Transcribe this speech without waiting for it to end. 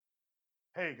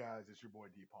Hey guys, it's your boy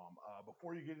D Palm.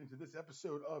 Before you get into this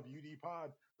episode of UD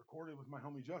Pod, recorded with my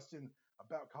homie Justin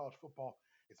about college football,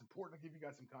 it's important to give you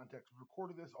guys some context. We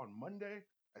recorded this on Monday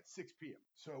at 6 p.m.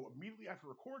 So immediately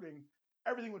after recording,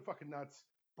 everything went fucking nuts.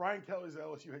 Brian Kelly's the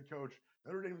LSU head coach.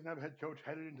 Notre Dame doesn't have a head coach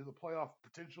headed into the playoff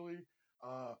potentially.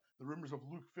 The rumors of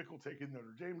Luke Fickle taking the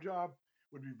Notre Dame job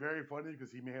would be very funny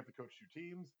because he may have to coach two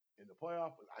teams in the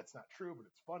playoff. That's not true, but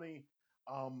it's funny.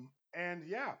 And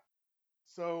yeah,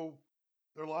 so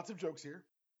there are lots of jokes here.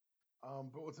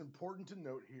 But what's important to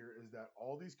note here is that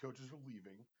all these coaches are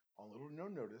leaving on little to no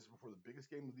notice before the biggest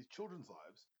game of these children's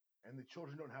lives, and the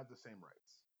children don't have the same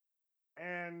rights.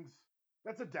 And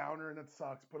that's a downer, and that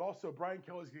sucks. But also, Brian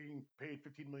Kelly's getting paid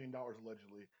 $15 million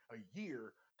allegedly a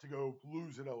year to go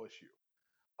lose at LSU.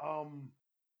 Um,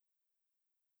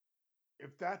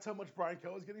 if that's how much Brian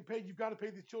Kelly's getting paid, you've got to pay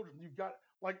these children. You've got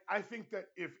I think that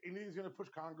if anything's going to push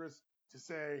Congress to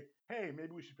say, hey,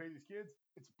 maybe we should pay these kids,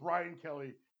 it's Brian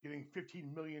Kelly getting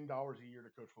 $15 million a year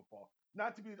to coach football.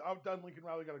 Not to be outdone, Lincoln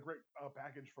Riley got a great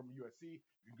package from USC.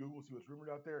 You can Google see what's rumored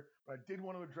out there. But I did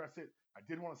want to address it. I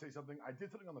did want to say something. I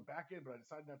did something on the back end, but I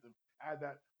decided not to add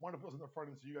that. Want to put on the front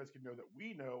end so you guys can know that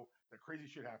we know that crazy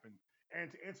shit happened.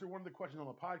 And to answer one of the questions on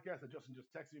the podcast that Justin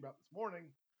just texted me about this morning,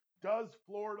 does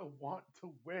Florida want to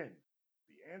win?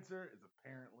 The answer is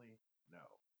apparently no.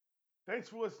 Thanks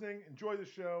for listening. Enjoy the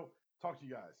show. Talk to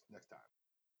you guys next time.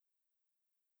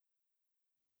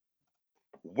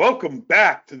 Welcome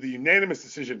back to the Unanimous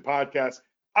Decision Podcast.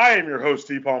 I am your host,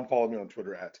 DPalm. Follow me on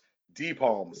Twitter at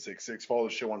DPalm66. Follow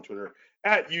the show on Twitter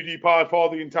at UDPod. Follow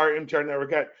the entire MTR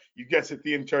Network at, you guessed it,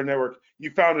 the MTR Network.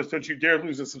 You found us. Don't you dare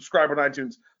lose us. Subscribe on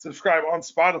iTunes. Subscribe on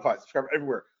Spotify. Subscribe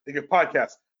everywhere. They give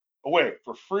podcasts away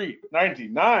for free,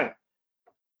 99.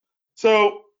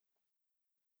 So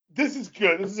this is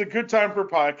good. This is a good time for a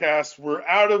podcast. We're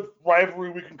out of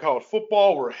rivalry week in college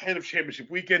football. We're ahead of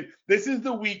championship weekend. This is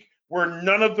the week where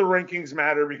none of the rankings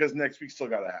matter because next week still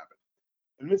got to happen.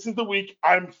 And this is the week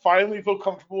I'm finally feel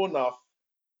comfortable enough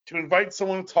to invite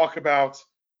someone to talk about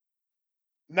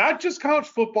not just college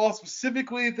football,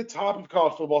 specifically at the top of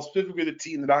college football, specifically the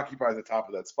team that occupies the top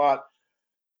of that spot.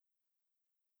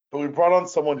 But we brought on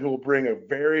someone who will bring a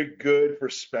very good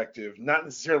perspective, not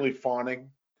necessarily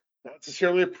fawning, not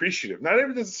necessarily appreciative, not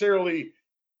even necessarily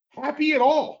happy at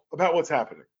all about what's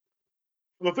happening.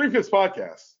 From the 3 Fifths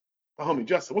podcast, the homie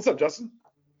Justin. What's up, Justin?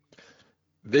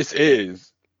 This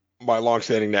is my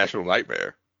long-standing national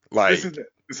nightmare. This is it.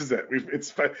 This is it.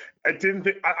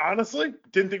 I honestly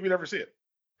didn't think we'd ever see it.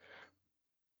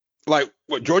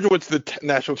 What Georgia went to the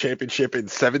national championship in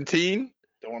 17,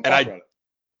 Don't want to talk about it.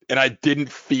 and I didn't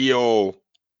feel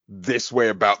this way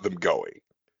about them going.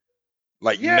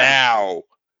 Yeah. Now,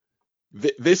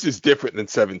 this is different than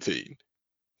 17.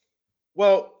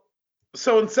 Well,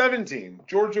 so in 17,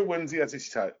 Georgia wins the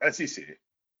SEC.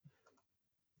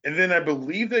 And then I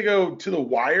believe they go to the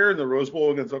wire in the Rose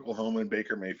Bowl against Oklahoma and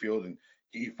Baker Mayfield, and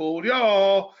he fooled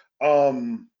y'all.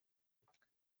 And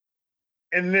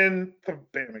then the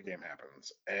Bama game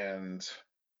happens. And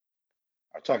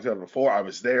I've talked about it before. I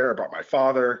was there. I brought my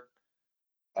father.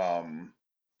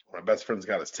 My best friend's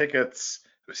got his tickets.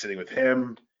 I was sitting with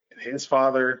him and his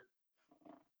father.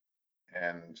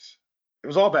 And it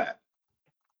was all bad.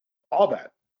 All bad.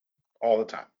 All the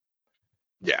time.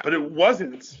 Yeah. But it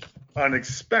wasn't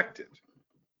unexpected.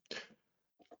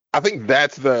 I think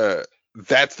that's the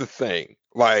thing.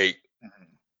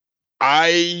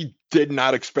 I did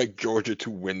not expect Georgia to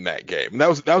win that game. And that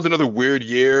was another weird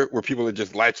year where people had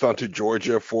just latched onto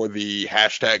Georgia for the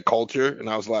hashtag culture. And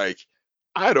I was like,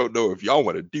 I don't know if y'all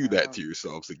want to do that to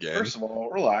yourselves again. First of all,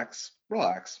 relax,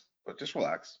 but just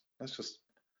relax. Let's just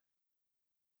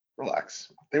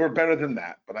relax. They were better than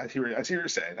that, but I see what you're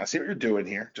saying. I see what you're doing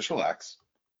here. Just relax.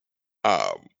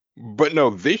 But no,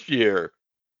 this year,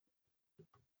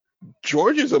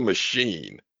 Georgia's a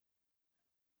machine.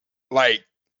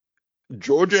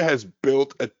 Georgia has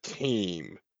built a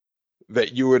team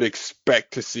that you would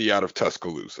expect to see out of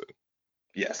Tuscaloosa.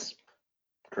 Yes,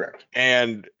 correct.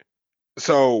 And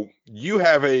so you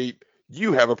have a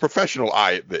professional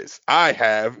eye at this. I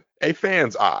have a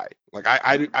fan's eye.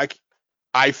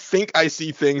 I think I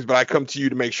see things, but I come to you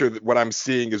to make sure that what I'm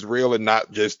seeing is real and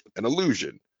not just an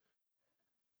illusion.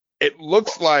 It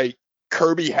looks like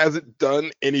Kirby hasn't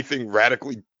done anything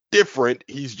radically different.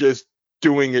 He's just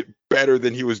doing it better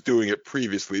than he was doing it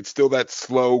previously. It's still that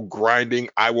slow grinding,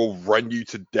 I will run you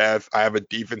to death. I have a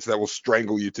defense that will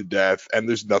strangle you to death, and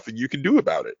there's nothing you can do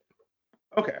about it.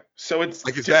 Okay, so it's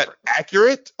is that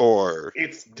accurate or?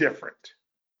 It's different.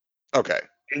 Okay.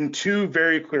 In two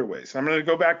very clear ways. I'm going to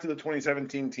go back to the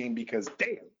 2017 team because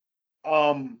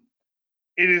damn.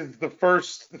 It is the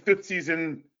fifth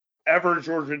season ever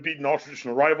Georgia had beaten all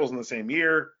traditional rivals in the same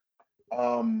year.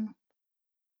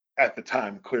 At the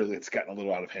time, clearly it's gotten a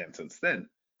little out of hand since then.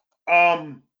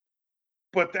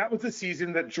 But that was the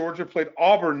season that Georgia played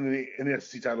Auburn in the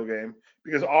SEC title game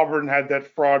because Auburn had that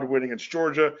fraud win against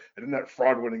Georgia and then that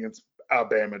fraud win against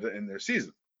Alabama to end their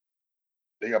season.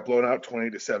 They got blown out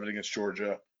 20-7 against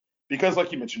Georgia because,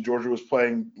 like you mentioned, Georgia was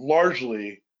playing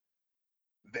largely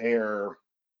their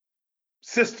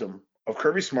system of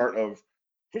Kirby Smart of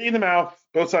hit you in the mouth,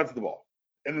 both sides of the ball,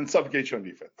 and then suffocate you on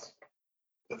defense.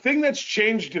 The thing that's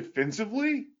changed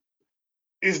defensively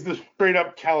is the straight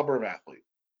up caliber of athlete.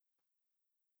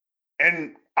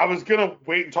 And I was going to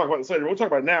wait and talk about this later. We'll talk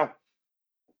about it now.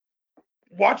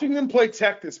 Watching them play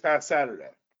Tech this past Saturday,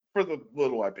 for the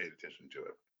little I paid attention to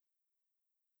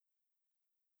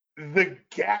it, the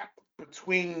gap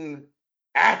between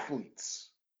athletes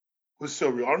was so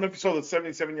real. I don't know if you saw the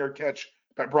 77-yard catch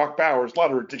by Brock Bowers. A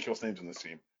lot of ridiculous names on this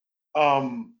team.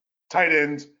 Tight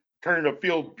end, turning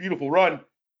upfield, beautiful run.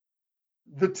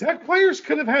 The Tech players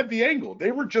could have had the angle.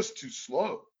 They were just too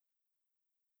slow.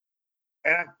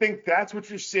 And I think that's what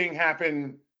you're seeing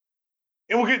happen.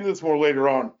 And we'll get into this more later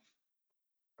on.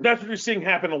 That's what you're seeing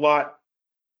happen a lot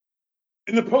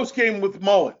in the postgame with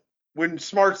Mullen. When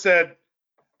Smart said,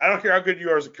 I don't care how good you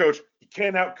are as a coach, you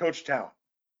can't out-coach talent.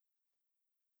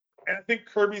 And I think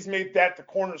Kirby's made that the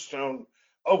cornerstone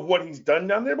of what he's done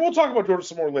down there. But we'll talk about Georgia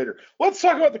some more later. Let's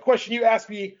talk about the question you asked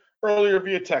me earlier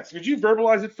via text. Could you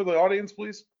verbalize it for the audience,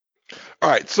 please? All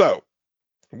right, so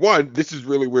one, this is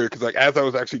really weird because, like, as I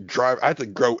was actually driving, I had to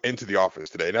go into the office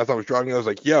today, and as I was driving, I was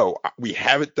like, "Yo, we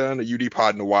haven't done a UD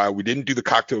pod in a while. We didn't do the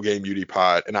cocktail game UD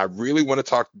pod, and I really want to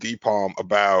talk to D-Palm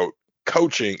about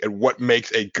coaching and what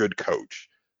makes a good coach,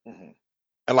 and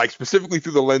like specifically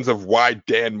through the lens of why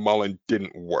Dan Mullen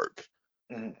didn't work,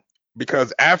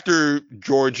 because after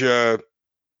Georgia,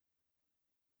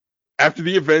 after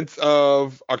the events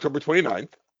of October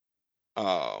 29th,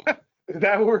 Is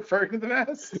that what we're referring to them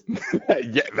as?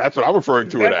 yeah, that's what I'm referring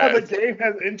to it How as. the game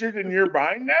has entered in your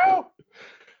mind now?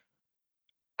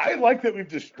 I like that we've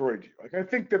destroyed you. Like, I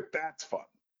think that that's fun.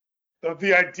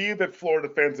 The idea that Florida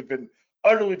fans have been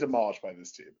utterly demolished by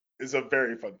this team is a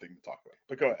very fun thing to talk about.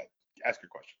 But go ahead. Ask your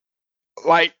question.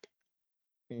 Like,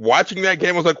 watching that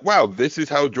game, I was like, wow, this is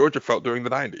how Georgia felt during the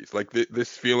 90s. Like,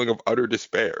 this feeling of utter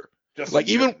despair. Just like,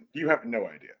 even you have no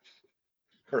idea.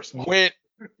 First of all.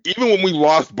 Even when we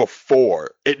lost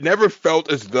before, it never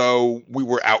felt as though we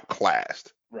were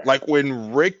outclassed. Right. Like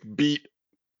when Rick beat,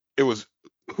 it was,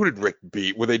 who did Rick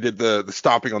beat? Where they did the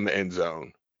stomping on the end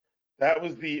zone. That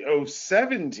was the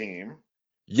 07 team.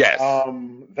 Yes.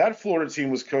 That Florida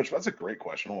team was coached. That's a great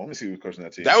question. Let me see who's coaching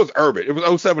that team. That was Urban. It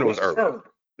was 07. It was Urban.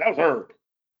 That was Herb.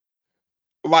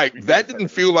 Like, that didn't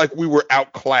feel like we were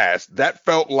outclassed. That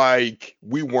felt like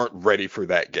we weren't ready for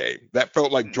that game. That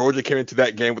felt like Georgia came into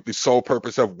that game with the sole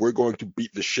purpose of we're going to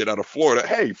beat the shit out of Florida.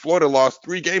 Hey, Florida lost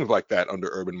 3 games like that under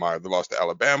Urban Meyer. They lost to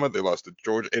Alabama. They lost to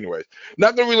Georgia. Anyways,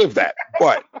 not going to relive that.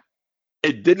 But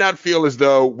it did not feel as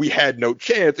though we had no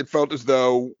chance. It felt as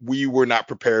though we were not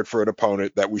prepared for an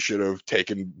opponent that we should have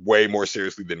taken way more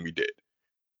seriously than we did.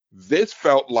 This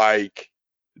felt like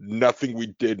nothing we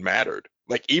did mattered.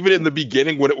 Like, even in the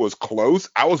beginning when it was close,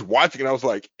 I was watching and I was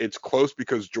like, it's close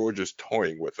because Georgia's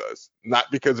toying with us,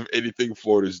 not because of anything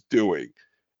Florida's doing.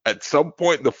 At some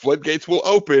point, the floodgates will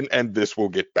open and this will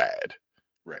get bad.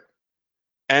 Right.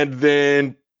 And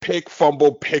then pick,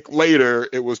 fumble, pick later,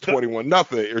 it was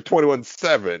 21-0 or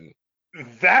 21-7.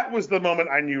 That was the moment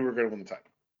I knew we were going to win the title.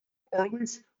 Or at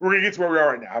least we're going to get to where we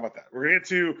are right now. How about that? We're going to get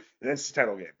to the NC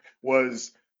title game.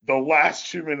 Was the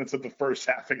last 2 minutes of the first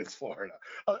half against Florida.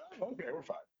 Okay, we're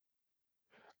fine.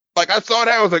 Like, I saw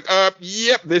that, I was like,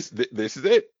 yep, this is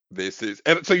it. This is,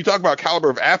 and so you talk about caliber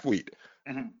of athlete.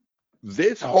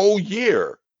 This whole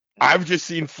year, I've just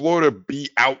seen Florida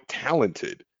be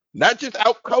out-talented. Not just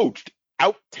out-coached,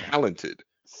 out-talented.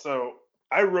 So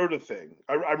I wrote a thing.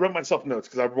 I wrote myself notes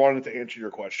because I wanted to answer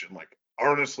your question, like,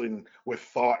 earnestly with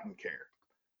thought and care.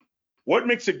 What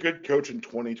makes a good coach in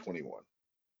 2021?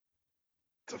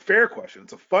 It's a fair question.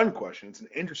 It's a fun question. It's an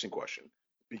interesting question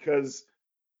because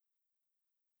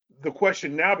the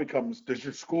question now becomes, does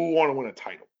your school want to win a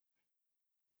title?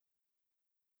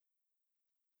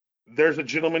 There's a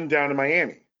gentleman down in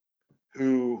Miami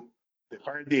who they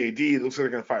fired the AD. It looks like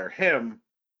they're going to fire him.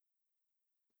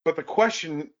 But the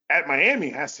question at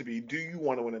Miami has to be, do you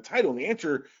want to win a title? And the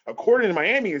answer, according to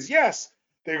Miami, is yes.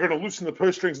 They're going to loosen the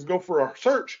purse strings and go for a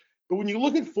search. But when you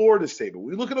look at Florida's statement,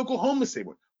 we look at Oklahoma's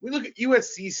statement, we look at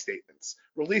USC's statements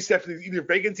released after either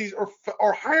vacancies or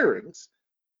hirings,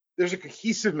 there's a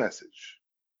cohesive message.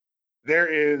 there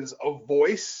is a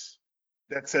voice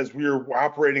that says we're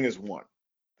operating as one.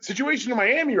 The situation in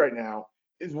Miami right now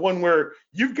is one where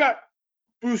you've got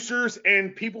boosters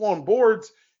and people on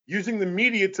boards using the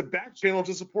media to back channel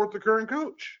to support the current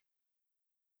coach.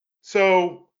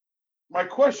 So my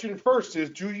question first is,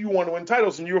 do you want to win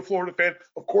titles? And you're a Florida fan,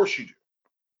 of course you do.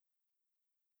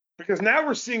 Because now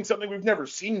we're seeing something we've never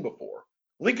seen before.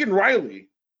 Lincoln Riley,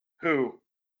 who,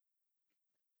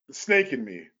 the snake in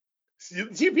me,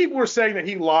 see people were saying that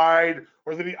he lied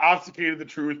or that he obfuscated the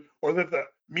truth or that the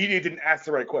media didn't ask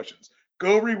the right questions.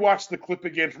 Go rewatch the clip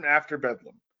again from after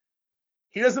Bedlam.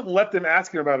 He doesn't let them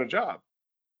ask him about a job.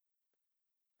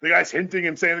 The guy's hinting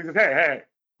and saying, hey,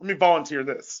 let me volunteer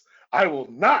this. I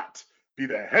will not be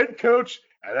the head coach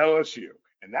at LSU.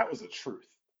 And that was the truth.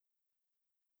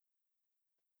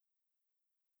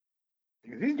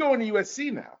 Because he's going to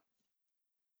USC now.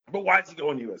 But why is he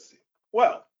going to USC?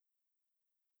 Well,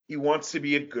 he wants to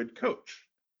be a good coach.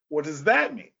 What does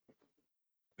that mean?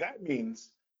 That means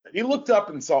that he looked up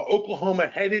and saw Oklahoma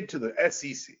headed to the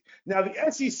SEC. Now,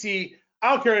 the SEC,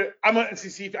 I don't care. I'm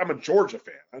a Georgia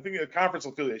fan. I think the conference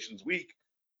affiliation is weak,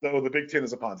 though the Big Ten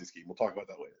is a Ponzi scheme. We'll talk about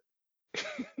that later.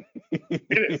 It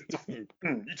is.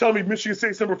 You telling me Michigan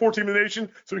State's number 14 in the nation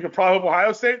so we can prop up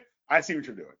Ohio State? I see what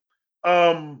you're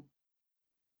doing.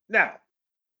 Now,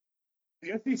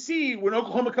 the SEC, when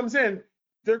Oklahoma comes in,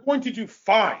 they're going to do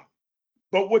fine.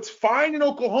 But what's fine in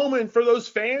Oklahoma and for those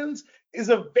fans is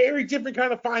a very different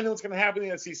kind of fine than what's going to happen in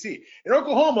the SEC. In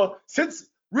Oklahoma, since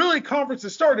really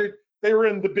conferences started, they were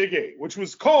in the Big Eight, which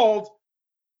was called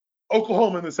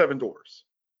Oklahoma and the Seven Doors.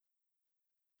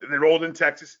 Then they rolled in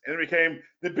Texas, and it became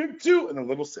the Big Two and the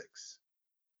Little Six.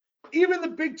 Even the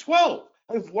Big 12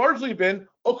 has largely been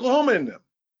Oklahoma in them.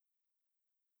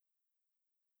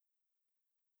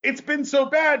 It's been so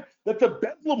bad that the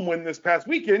Bedlam win this past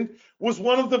weekend was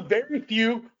one of the very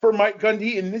few for Mike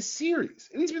Gundy in this series.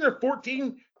 And he's been there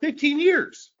 14, 15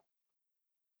 years.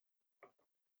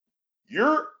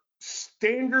 Your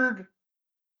standard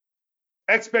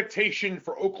expectation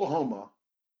for Oklahoma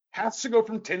has to go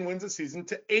from 10 wins a season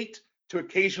to 8 to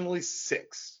occasionally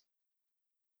 6.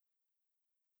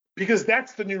 Because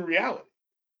that's the new reality.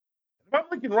 If I'm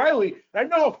Lincoln Riley, I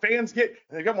know how fans get,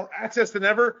 and they've got more access than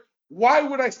ever. Why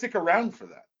would I stick around for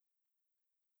that?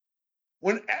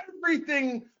 When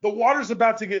everything, the water's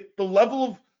about to get, the level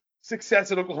of success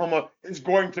at Oklahoma is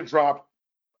going to drop.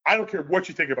 I don't care what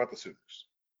you think about the Sooners.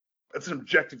 That's an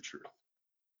objective truth.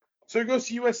 So he goes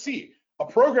to USC, a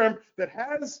program that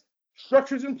has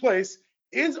structures in place,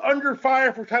 is under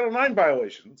fire for Title IX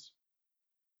violations,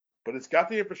 but it's got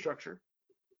the infrastructure.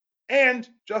 And,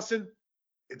 Justin,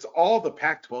 it's all the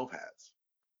Pac-12 has.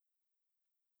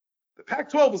 The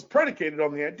Pac-12 is predicated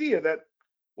on the idea that,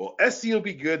 well, SC will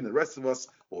be good and the rest of us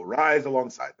will rise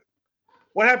alongside them.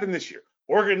 What happened this year?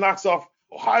 Oregon knocks off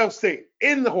Ohio State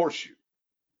in the horseshoe.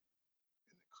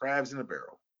 Crabs in a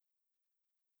barrel.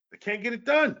 They can't get it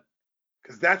done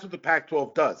because that's what the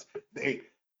Pac-12 does. They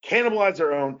cannibalize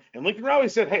their own. And Lincoln Riley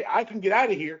said, hey, I can get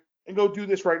out of here and go do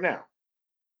this right now.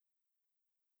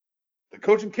 The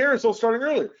coaching carousel starting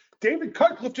earlier. David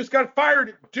Cutcliffe just got fired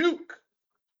at Duke.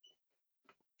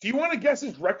 Do you want to guess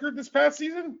his record this past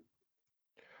season?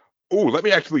 Oh, let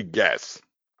me actually guess.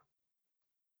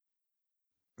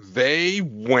 They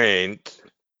went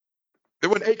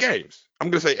 8 games.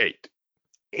 I'm going to say 8.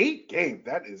 8 games.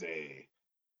 That is a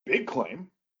big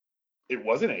claim. It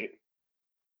wasn't 8.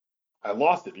 I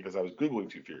lost it because I was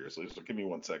Googling too furiously, so give me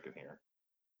 1 second here.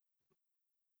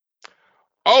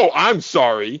 Oh, I'm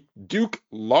sorry. Duke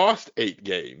lost 8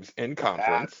 games in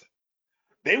conference.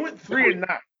 They went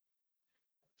 3-9.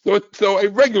 So a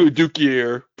regular Duke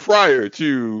year prior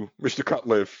to Mr.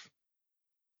 Cutcliffe.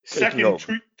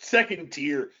 Second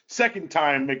tier, second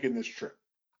time making this trip.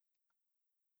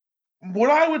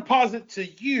 What I would posit to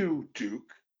you,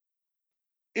 Duke,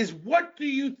 is what do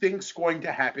you think's going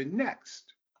to happen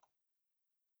next?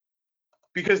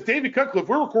 Because David Cutcliffe,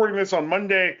 we're recording this on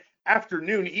Monday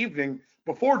afternoon, evening,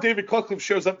 before David Cutcliffe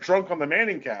shows up drunk on the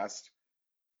Manning cast.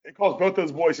 It calls both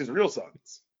those boys his real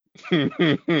sons.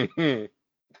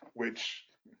 Which,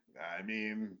 I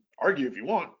mean, argue if you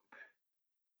want.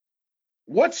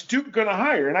 What's Duke going to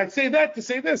hire? And I say that to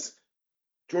say this.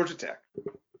 Georgia Tech.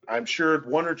 I'm sure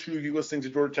one or two of you listening to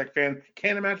Georgia Tech fan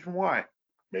can't imagine why.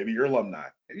 Maybe you're alumni.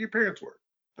 Maybe your parents were.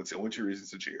 That's the only 2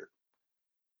 reasons to cheer.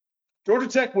 Georgia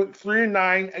Tech went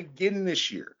 3-9 again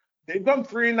this year. They've gone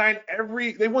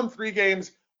 3-9 they won 3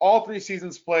 games, all 3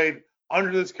 seasons played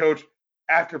under this coach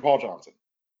after Paul Johnson.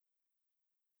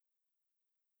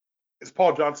 Is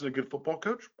Paul Johnson a good football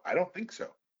coach? I don't think so.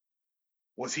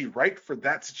 Was he right for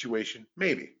that situation?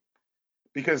 Maybe.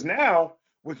 Because now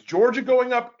With Georgia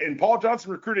going up and Paul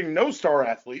Johnson recruiting no star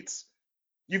athletes,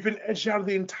 you've been edged out of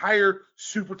the entire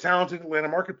super talented Atlanta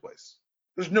marketplace.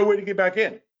 There's no way to get back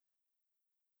in.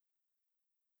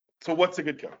 So what's a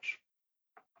good coach?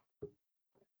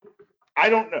 I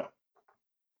don't know.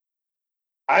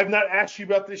 I have not asked you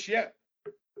about this yet.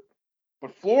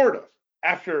 But Florida,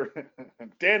 after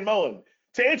Dan Mullen,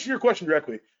 to answer your question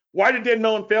directly, why did Dan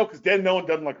Mullen fail? Because Dan Mullen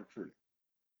doesn't like recruiting.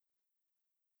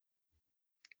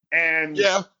 And he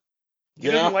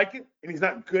doesn't like it, and he's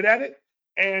not good at it.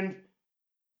 And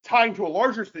tying to a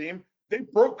larger theme, they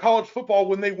broke college football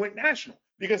when they went national.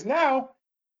 Because now,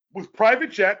 with private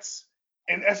jets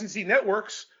and SEC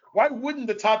networks, why wouldn't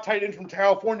the top tight end from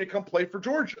California come play for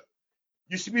Georgia?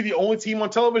 Used to be the only team on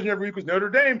television every week was Notre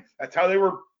Dame. That's how they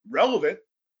were relevant.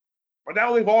 But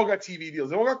now they've all got TV deals.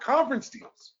 They've all got conference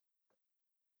deals.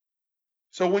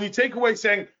 So when you take away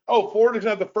saying, oh, Florida's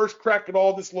going to have the first crack at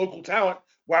all this local talent,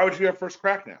 why would you have first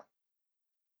crack now?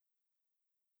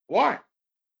 Why?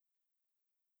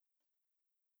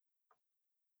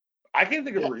 I can't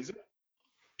think of a reason.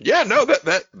 Yeah, no,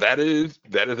 that is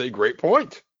a great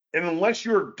point. And unless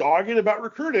you're dogged about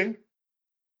recruiting,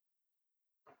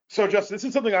 so Justin, this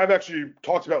is something I've actually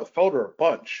talked about with Felder a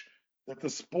bunch, that the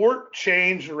sport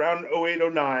changed around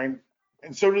 08, 09,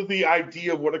 and so did the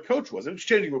idea of what a coach was. It was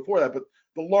changing before that, but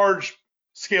the large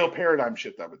scale paradigm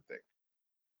shift, I would think,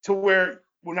 to where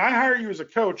when I hire you as a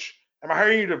coach, am I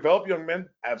hiring you to develop young men?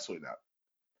 Absolutely not.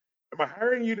 Am I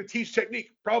hiring you to teach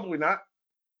technique? Probably not.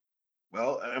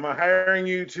 Well, am I hiring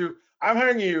you to? I'm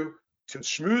hiring you to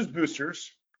schmooze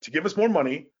boosters, to give us more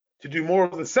money, to do more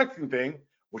of the second thing,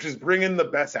 which is bring in the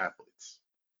best athletes.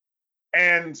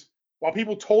 And while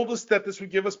people told us that this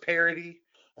would give us parity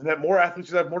and that more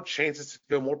athletes would have more chances to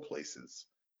go more places,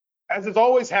 as has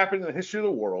always happened in the history of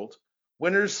the world,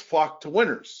 winners flock to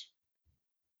winners.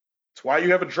 It's why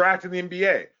you have a draft in the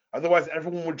NBA. Otherwise,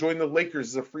 everyone would join the Lakers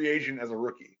as a free agent as a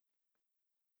rookie.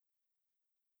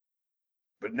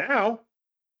 But now,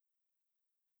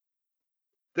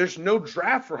 there's no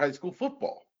draft for high school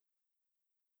football.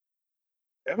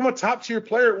 If I'm a top tier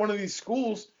player at one of these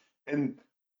schools and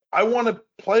I want to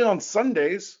play on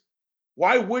Sundays,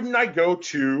 why wouldn't I go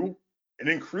to an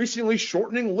increasingly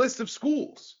shortening list of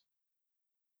schools?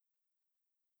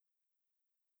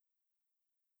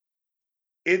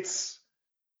 It's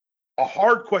a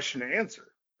hard question to answer,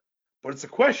 but it's a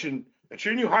question that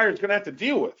your new hire is going to have to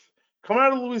deal with. Coming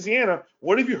out of Louisiana,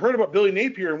 what have you heard about Billy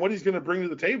Napier and what he's going to bring to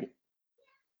the table?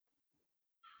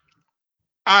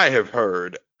 I have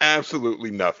heard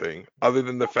absolutely nothing other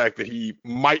than the fact that he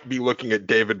might be looking at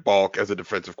David Balk as a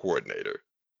defensive coordinator,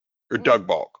 or Doug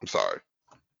Balk, I'm sorry,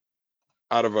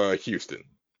 out of Houston.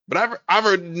 But I've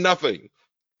heard nothing,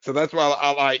 so that's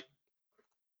why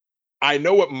I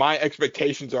know what my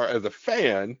expectations are as a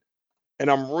fan, and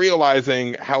I'm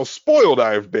realizing how spoiled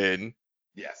I've been.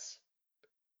 Yes.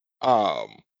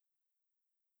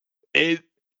 It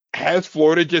has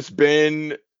Florida just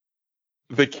been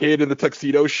the kid in the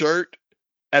tuxedo shirt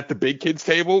at the big kids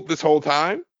table this whole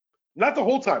time? Not the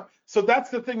whole time. So that's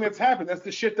the thing that's happened. That's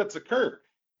the shit that's occurred.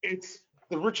 It's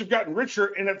the rich have gotten richer,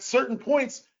 and at certain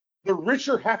points, the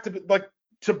richer have to be like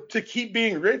to keep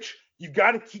being rich. You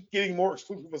got to keep getting more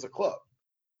exclusive as a club.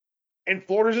 And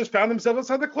Florida just found themselves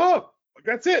outside the club. Like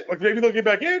that's it. Like maybe they'll get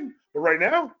back in, but right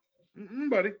now,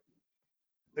 buddy.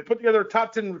 They put together a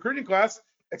top 10 recruiting class,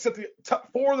 except the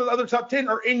top 4 of the other top 10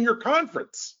 are in your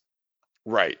conference.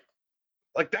 Right.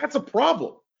 Like that's a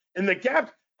problem. And the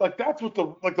gap, like that's what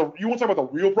you want to talk about the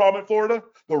real problem at Florida?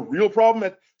 The real problem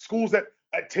at schools at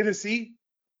Tennessee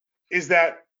is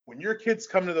that when your kids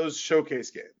come to those showcase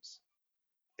games,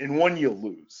 in one, you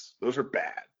lose. Those are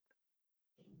bad.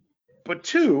 But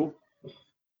 2,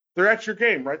 they're at your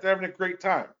game, right? They're having a great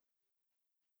time.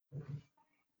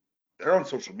 They're on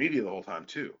social media the whole time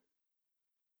too.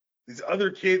 These other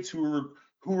kids who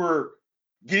were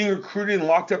getting recruited and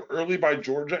locked up early by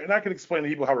Georgia, and I can explain to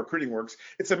people how recruiting works.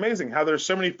 It's amazing how there's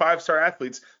so many 5-star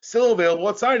athletes still available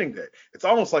at signing day. It's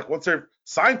almost like once they're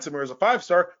signed somewhere as a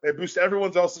 5-star, they boost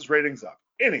everyone else's ratings up.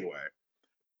 Anyway,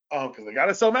 because they got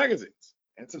to sell magazines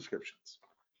and subscriptions.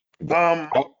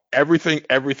 Everything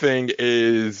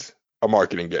is a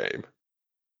marketing game.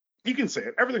 You can say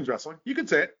it. Everything's wrestling. You can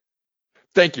say it.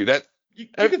 Thank you. You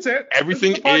can say it.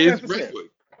 Everything is wrestling.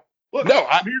 Look, no,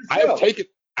 I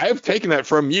have taken that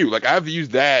from you. Like I've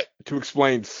used that to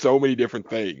explain so many different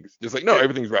things. Just like, no,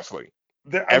 everything's wrestling.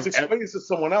 I was explaining this to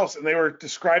someone else, and they were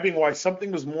describing why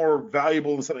something was more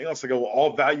valuable than something else. I go, well,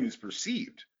 all value is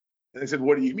perceived. And they said,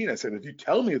 what do you mean? I said, if you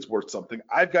tell me it's worth something,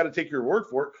 I've got to take your word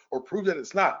for it or prove that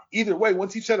it's not. Either way,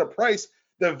 once you set a price,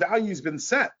 the value's been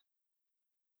set.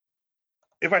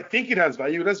 If I think it has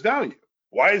value, it has value.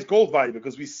 Why is gold value?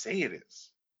 Because we say it is.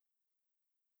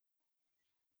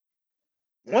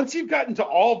 Once you've gotten to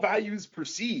all values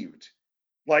perceived,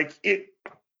 like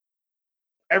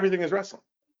everything is wrestling.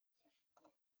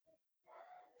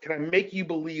 Can I make you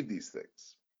believe these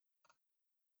things?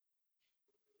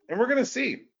 And we're going to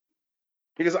see.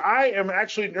 Because I am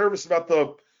actually nervous about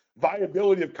the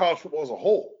viability of college football as a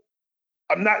whole.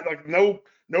 I'm not like,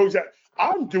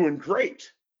 I'm doing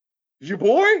great. Your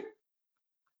boy?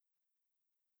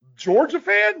 Georgia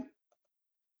fan?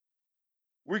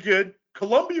 We're good.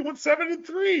 Columbia went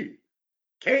 7-3.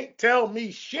 Can't tell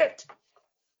me shit.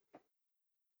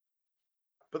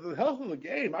 But the health of the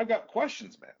game, I got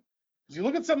questions, man. As you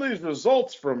look at some of these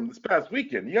results from this past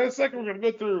weekend, you got a second, we're going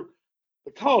to go through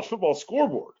the college football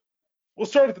scoreboard. We'll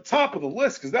start at the top of the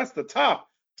list because that's the top.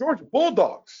 Georgia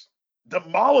Bulldogs,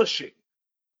 demolishing,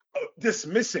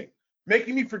 dismissing,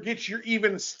 making me forget you're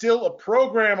even still a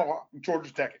program on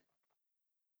Georgia Tech.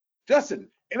 Justin,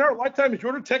 in our lifetime,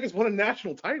 Georgia Tech has won a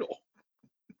national title.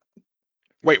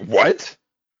 Wait, what?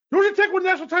 Georgia Tech won a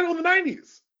national title in the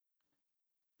 90s.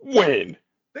 When?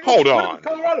 They Hold split on. with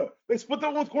Colorado. They split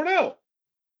that one with Cornell.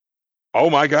 Oh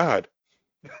my God.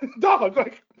 Dog,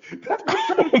 like, that's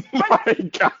Oh my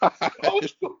God.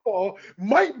 college football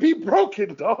might be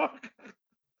broken, dog.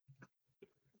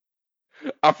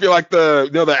 I feel like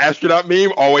the astronaut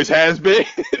meme always has been.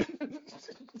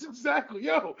 Exactly,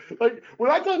 yo. Like when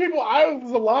I tell people I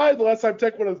was alive the last time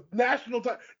Tech won a national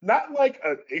title, not like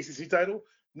an ACC title,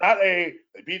 they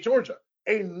beat Georgia,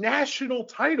 a national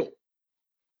title.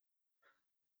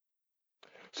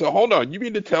 So hold on, you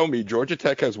mean to tell me Georgia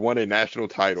Tech has won a national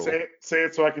title Say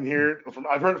it so I can hear it.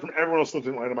 I've heard it from everyone else who lived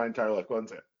in Atlanta my entire life. Go ahead and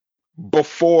say it.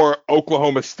 before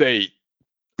Oklahoma State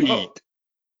beat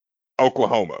Oh,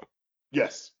 Oklahoma?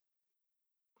 yes.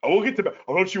 Oh, we'll get to Bedlam.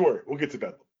 Oh, don't you worry. We'll get to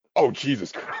Bedlam. Oh,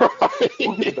 Jesus Christ.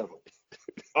 We'll get to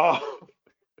Bedlam.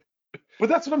 But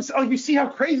that's what I'm saying. Like, you see how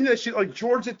crazy that shit. Like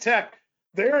Georgia Tech,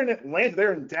 they're in Atlanta.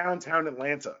 They're in downtown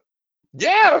Atlanta.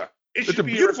 Yeah. It It's should a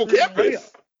be beautiful campus. layup.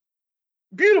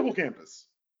 Beautiful campus.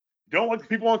 Don't like the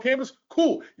people on campus?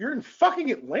 Cool. You're in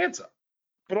fucking Atlanta.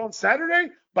 But on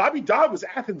Saturday, Bobby Dodd was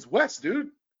Athens West, dude.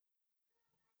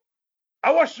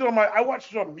 I watched it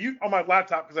on mute on my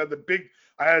laptop because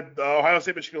I had Ohio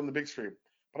State Michigan on the big screen.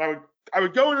 But I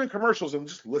would go in commercials and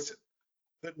just listen.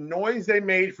 The noise they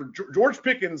made for George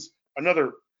Pickens,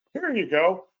 here you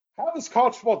go. How is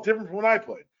college football different from when I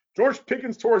played? George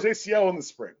Pickens tore his ACL in the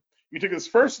spring. He took his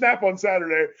first snap on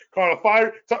Saturday,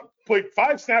 played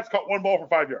 5 snaps, caught 1 ball for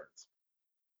 5 yards.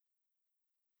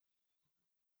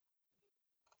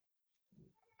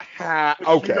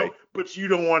 Okay. But you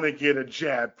don't want to get a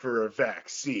jab for a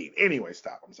vaccine. Anyway,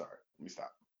 stop. I'm sorry. Let me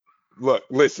stop. Look,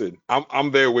 listen,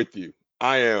 I'm there with you.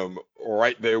 I am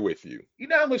right there with you. You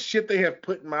know how much shit they have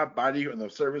put in my body in the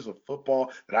service of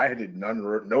football that I did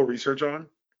no research on?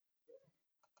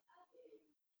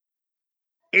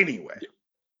 Anyway.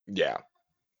 Yeah.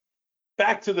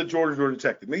 Back to the Georgia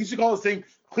Tech. They used to call this thing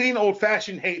clean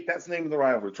old-fashioned hate. That's the name of the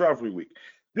rivalry. It's rivalry week.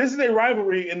 This is a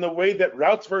rivalry in the way that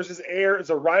Routes versus Air is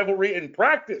a rivalry in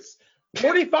practice.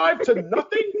 45-0.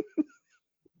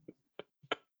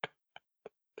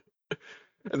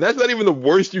 And that's not even the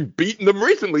worst you've beaten them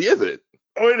recently, is it?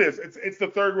 Oh, it is. It's the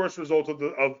third worst result of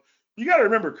you got to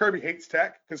remember Kirby hates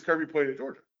Tech because Kirby played at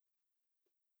Georgia.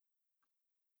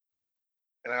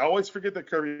 And I always forget that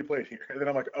Kirby played here. And then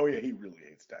I'm like, oh yeah, he really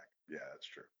hates Tech. Yeah, that's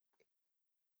true.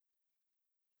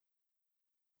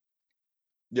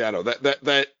 Yeah, no,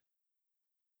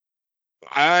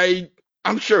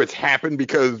 I'm sure it's happened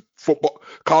because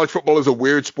college football is a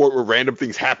weird sport where random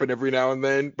things happen every now and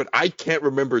then, but I can't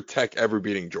remember Tech ever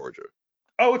beating Georgia.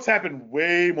 Oh, it's happened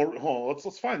way more. Hold on,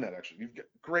 let's find that actually. You've got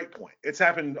great point. It's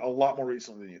happened a lot more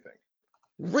recently than you think.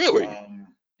 Really?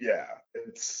 Yeah,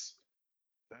 it's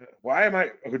why am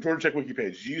I okay, Georgia Tech wiki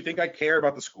page? Do you think I care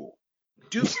about the school?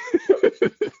 Do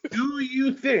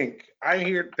you think I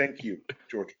hear? Thank you,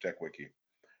 Georgia Tech wiki.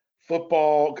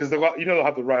 Football, because they'll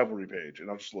have the rivalry page, and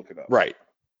I'll just look it up. Right.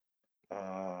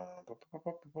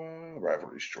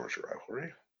 Rivalries, Georgia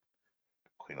rivalry.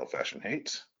 Clean old fashioned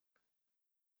hate.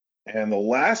 And the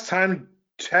last time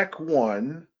Tech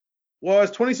won was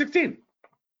 2016.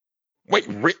 Wait,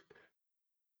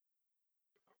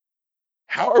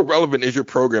 how irrelevant is your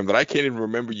program that I can't even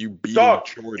remember you beating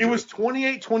Georgia? It was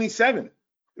 28-27. It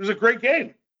was a great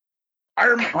game. I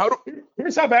remember.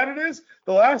 Here's how bad it is.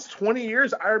 The last 20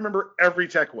 years, I remember every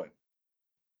Tech win.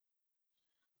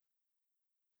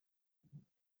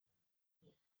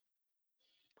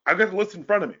 I've got the list in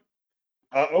front of me.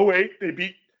 08, they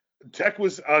beat Tech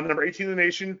was number 18 in the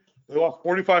nation. They lost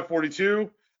 45-42.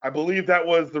 I believe that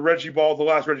was the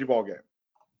last Reggie Ball game.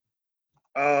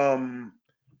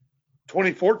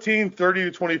 2014,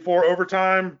 30-24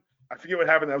 overtime. I forget what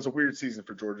happened. That was a weird season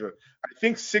for Georgia. I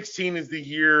think 16 is the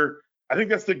year. I think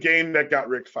that's the game that got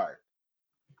Rick fired.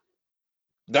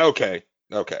 Okay.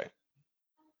 I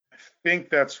think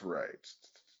that's right.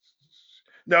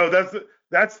 No, that's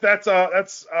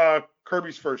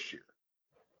Kirby's first year.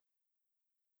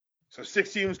 So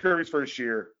 16 was Kirby's first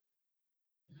year.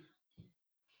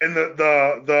 And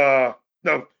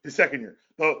his second year.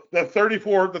 The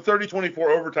 30-24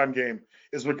 overtime game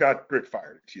is what got Rick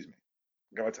fired. Excuse me.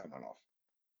 Got my timeline off.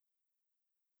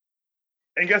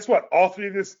 And guess what? All three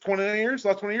of this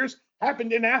last 20 years,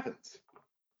 happened in Athens.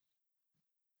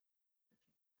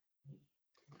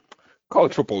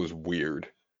 College football is weird.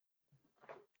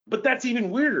 But that's even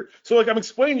weirder. So, like, I'm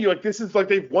explaining to you, like, this is like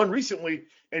they've won recently,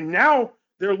 and now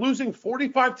they're losing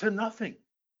 45-0.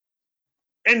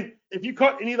 And if you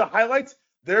caught any of the highlights,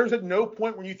 there's at no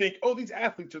point when you think, oh, these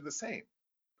athletes are the same.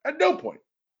 At no point.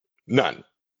 None.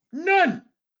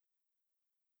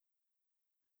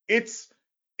 It's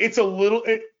a little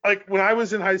like when I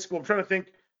was in high school, I'm trying to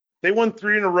think, they won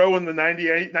 3 in a row in the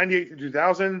 98 to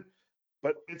 2000,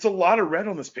 but it's a lot of red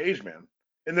on this page, man.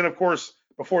 And then, of course,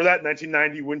 before that,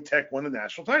 1990, when Tech won the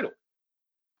national title.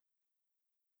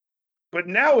 But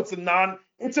now it's a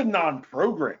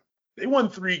non-program. They won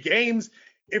 3 games.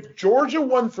 If Georgia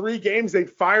won 3 games, they'd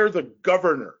fire the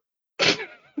governor.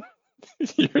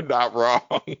 You're not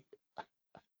wrong.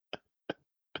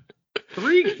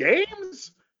 3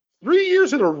 games? 3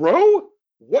 years in a row?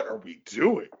 What are we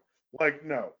doing? Like,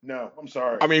 no, I'm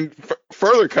sorry. I mean,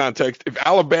 further context, if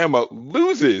Alabama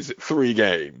loses 3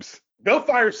 games, they'll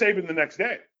fire Saban the next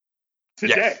day.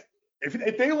 Today. Yes.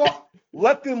 If they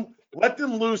let them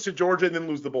lose to Georgia and then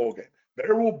lose the bowl game.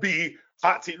 There will be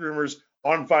hot seat rumors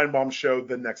on Feinbaum's show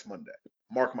the next Monday.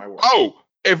 Mark my words. Oh,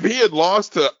 if he had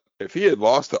lost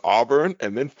to Auburn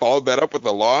and then followed that up with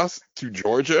a loss to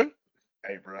Georgia.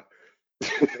 Hey, bro.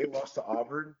 If they lost to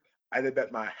Auburn, I'd have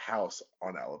bet my house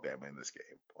on Alabama in this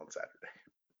game on Saturday.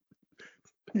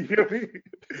 You know what I mean?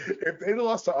 If they'd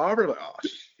lost to Auburn, like, oh,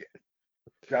 shit.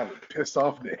 Got pissed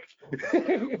off Nick.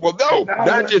 Well, no,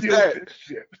 not just that.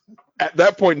 At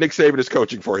that point, Nick Saban is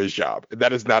coaching for his job.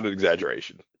 That is not an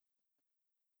exaggeration.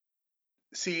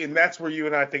 See, and that's where you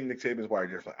and I think Nick Saban is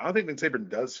wired differently. I don't think Nick Saban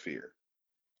does fear.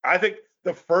 I think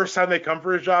the first time they come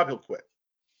for his job, he'll quit.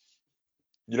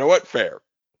 You know what? Fair.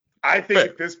 I think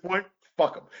at this point,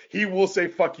 fuck him. He will say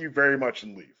fuck you very much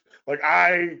and leave. Like,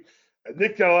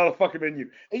 Nick got a lot of fuck him in you.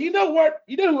 And you know what?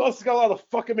 You know who else has got a lot of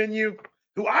fuck him in you?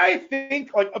 Who I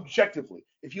think, like, objectively,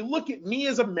 if you look at me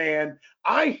as a man,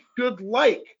 I should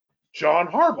like John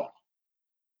Harbaugh.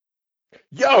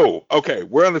 Yo, okay,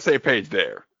 we're on the same page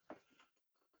there.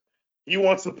 He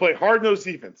wants to play hard-nosed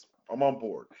defense. I'm on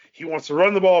board. He wants to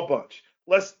run the ball a bunch.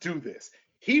 Let's do this.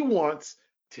 He wants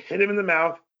to hit him in the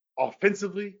mouth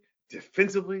offensively,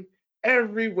 defensively,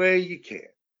 every way you can.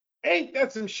 Ain't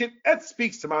that some shit? That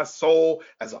speaks to my soul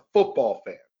as a football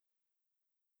fan.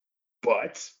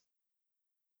 But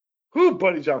who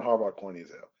buddy John Harbaugh corny as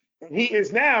hell? And he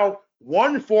is now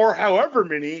 1 for however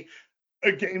many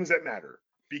games that matter.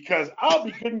 Because I'll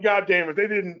be good and goddamn if they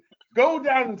didn't go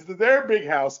down into their big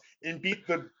house and beat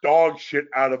the dog shit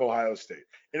out of Ohio State.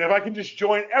 And if I can just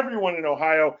join everyone in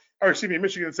Ohio, or excuse me,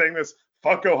 Michigan saying this,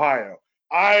 fuck Ohio.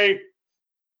 I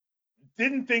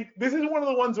didn't think this is one of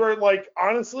the ones where, like,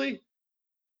 honestly,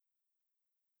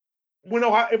 when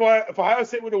if Ohio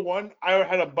State would have won, I would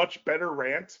have had a much better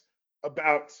rant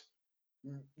about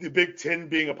the Big Ten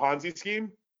being a Ponzi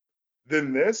scheme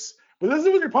than this. But this is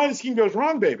when your Ponzi scheme goes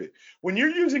wrong, baby. When you're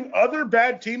using other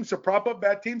bad teams to prop up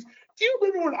bad teams. Do you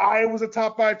remember when Iowa was a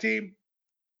top 5 team?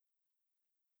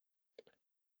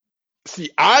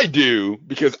 See, I do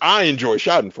because I enjoy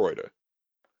Schadenfreude.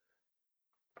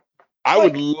 I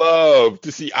would love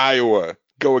to see Iowa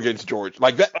go against Georgia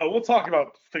like that. We'll talk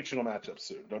about fictional matchups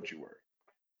soon. Don't you worry.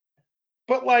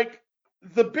 But, like,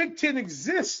 the Big Ten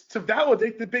exists to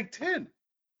validate the Big Ten.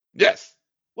 Yes.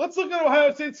 Let's look at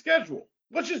Ohio State's schedule.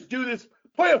 Let's just do this.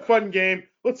 Play a fun game.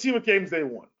 Let's see what games they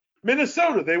won.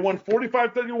 Minnesota, they won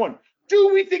 45-31.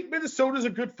 Do we think Minnesota's a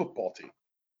good football team?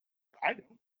 I don't.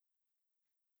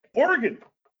 Oregon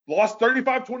lost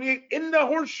 35-28 in the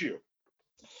Horseshoe.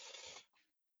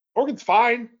 Oregon's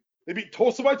fine. They beat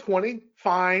Tulsa by 20.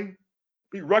 Fine.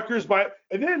 Beat Rutgers by...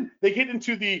 And then they get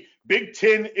into the Big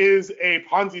Ten is a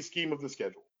Ponzi scheme of the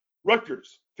schedule.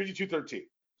 Rutgers, 52-13.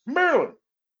 Maryland,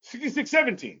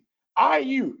 66-17.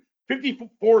 IU,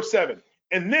 54-7.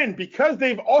 And then, because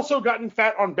they've also gotten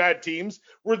fat on bad teams,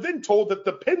 we're then told that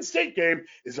the Penn State game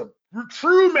is a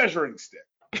true measuring stick.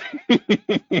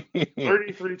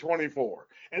 33-24.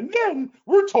 And then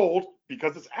we're told,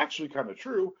 because it's actually kind of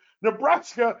true,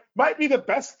 Nebraska might be the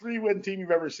best 3-win team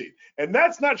you've ever seen. And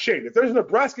that's not shade. If there's a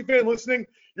Nebraska fan listening,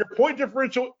 your point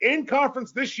differential in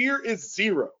conference this year is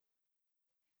 0.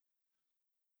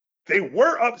 They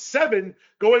were up 7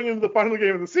 going into the final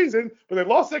game of the season, but they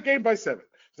lost that game by 7.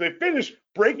 So they finished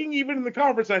breaking even in the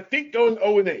conference, and I think going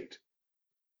 0-8.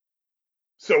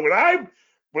 So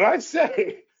when I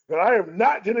say that I am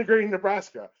not denigrating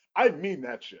Nebraska, I mean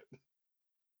that shit.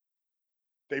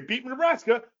 They beat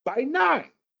Nebraska by 9.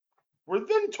 We're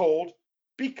then told,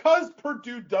 because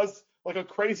Purdue does like a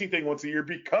crazy thing once a year,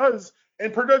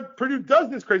 and Purdue does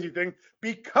this crazy thing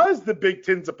because the Big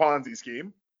Ten's a Ponzi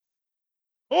scheme.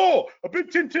 Oh, a Big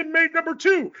Ten team made number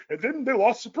 2, and then they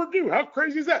lost to Purdue. How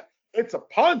crazy is that? It's a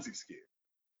Ponzi scheme.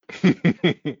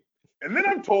 And then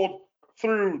I'm told,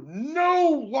 through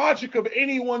no logic of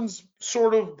anyone's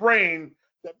sort of brain,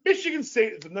 that Michigan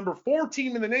State is the number 4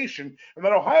 team in the nation, and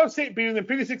that Ohio State beating them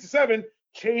 56-7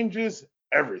 changes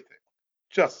everything.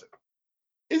 Justin,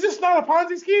 is this not a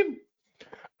Ponzi scheme?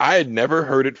 I had never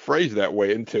heard it phrased that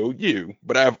way until you,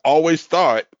 but I've always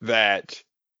thought that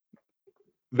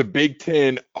the Big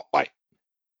Ten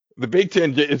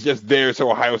is just there so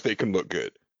Ohio State can look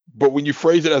good. But when you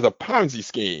phrase it as a Ponzi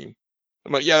scheme,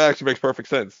 I'm like, yeah, that actually makes perfect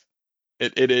sense.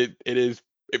 It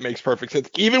makes perfect sense.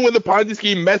 Even when the Ponzi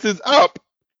scheme messes up,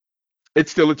 it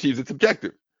still achieves its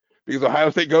objective. Because Ohio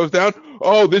State goes down,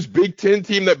 oh, this Big Ten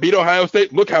team that beat Ohio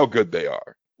State, look how good they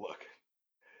are. Look,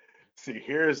 see,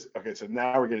 so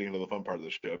now we're getting into the fun part of the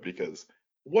show, because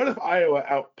what if Iowa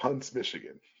outpunts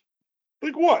Michigan?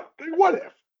 Like what? Like what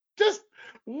if? Just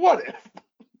what if?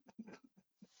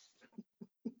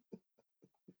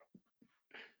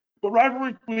 The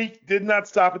rivalry week did not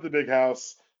stop at the Big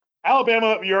House.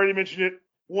 Alabama, you already mentioned it,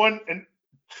 won a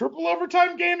triple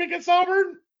overtime game against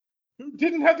Auburn, who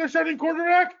didn't have their starting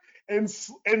quarterback, and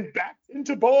back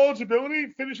into bowl eligibility,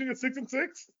 finishing at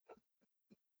 6-6.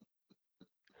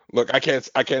 Look, I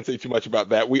can't say too much about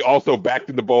that. We also backed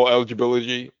into bowl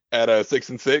eligibility at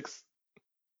 6-6.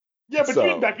 Yeah, but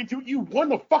getting back into it, you won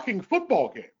the fucking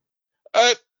football game.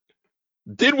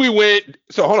 Did we win?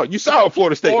 So hold on. You saw how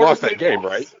Florida State lost that game,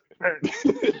 right?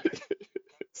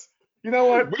 You know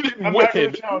what? We didn't I'm win. not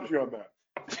going to challenge you on that.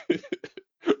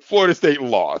 Florida State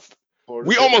lost.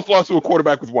 We almost lost to a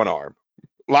quarterback with one arm.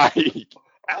 Like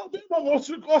Alabama lost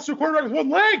to a quarterback with one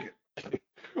leg.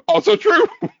 Also true.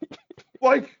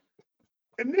 Like,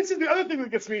 and this is the other thing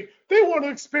that gets me. They want to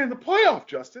expand the playoff,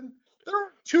 Justin. There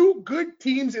are 2 good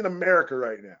teams in America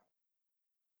right now.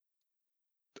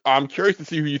 I'm curious to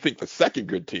see who you think the second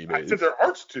good team is. I said there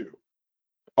are 2.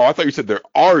 Oh, I thought you said there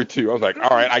are 2. I was like, all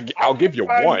right, I'll give you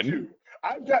 1. 2.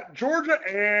 I've got Georgia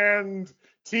and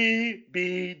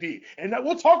TBD. And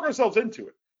we'll talk ourselves into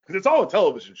it, because it's all a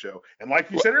television show. And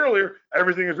like you said earlier,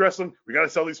 everything is wrestling. We got to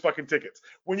sell these fucking tickets.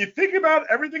 When you think about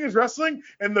everything is wrestling,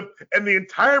 and the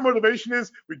entire motivation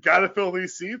is we got to fill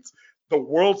these seats, the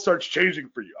world starts changing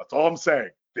for you. That's all I'm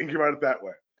saying. Think about it that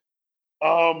way.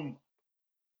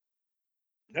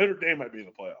 Notre Dame might be in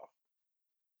the playoff.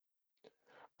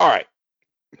 All right.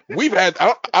 We've had,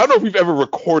 I don't know if we've ever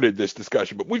recorded this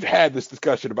discussion, but we've had this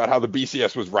discussion about how the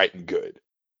BCS was right and good.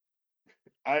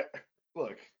 I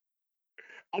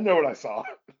know what I saw.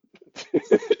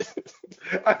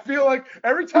 I feel like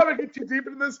every time I get too deep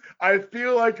into this, I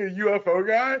feel like a UFO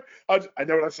guy. I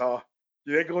know what I saw.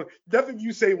 You ain't going. Nothing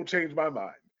you say will change my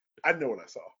mind. I know what I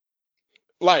saw.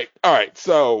 Like, all right,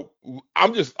 so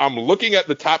I'm looking at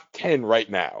the top 10 right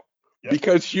now. Yep.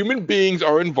 Because human beings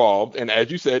are involved, and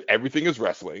as you said, everything is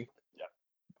wrestling. Yep.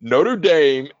 Notre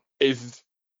Dame is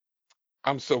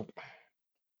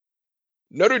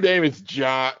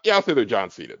John. Yeah, I'll say they're John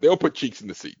Cena. They'll put cheeks in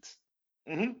the seats.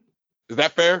 Mm-hmm. Is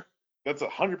that fair? That's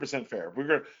 100% fair.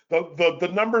 We're gonna the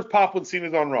numbers pop when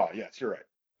Cena's on Raw. Yes, you're right.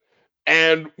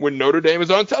 And when Notre Dame is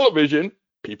on television,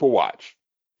 people watch.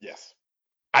 Yes.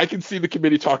 I can see the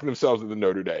committee talking themselves into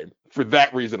Notre Dame for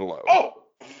that reason alone. Oh.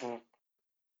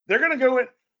 They're going to go in.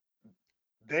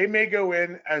 They may go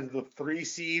in as the 3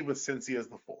 seed with Cincy as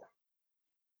the 4.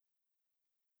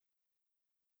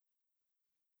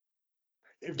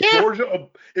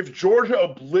 If Georgia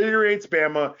obliterates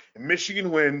Bama and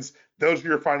Michigan wins, those are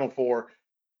your final 4.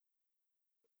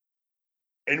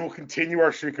 And we'll continue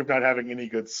our streak of not having any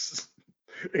good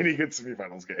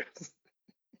semifinals games.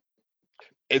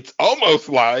 It's almost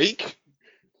like,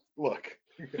 look,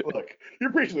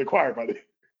 you're preaching to the choir, buddy.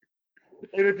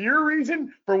 And if your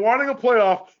reason for wanting a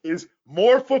playoff is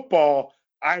more football,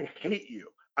 I hate you.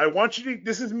 I want you to.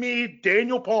 This is me,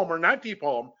 Daniel Palmer, not D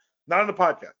Palm, not on the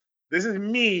podcast. This is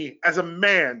me as a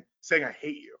man saying I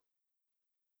hate you.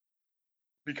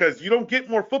 because you don't get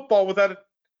more football without it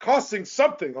costing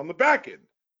something on the back end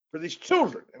for these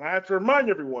children. And I have to remind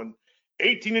everyone,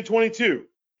 18 to 22,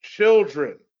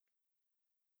 children.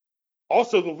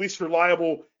 Also, the least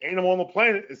reliable animal on the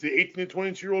planet is the 18 to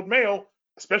 22-year-old male,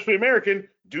 especially American.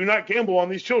 Do not gamble on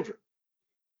these children.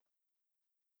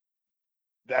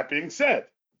 That being said,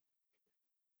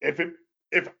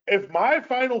 if my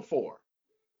Final Four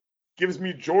gives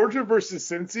me Georgia versus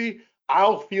Cincy,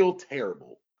 I'll feel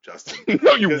terrible, Justin.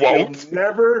 No, you won't. They'll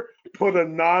never put a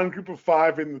non-group of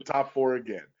 5 in the top 4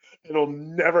 again. It'll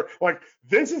never, like,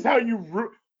 this is how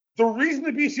you the reason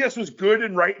the BCS was good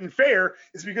and right and fair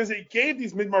is because it gave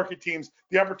these mid-market teams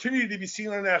the opportunity to be seen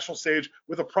on a national stage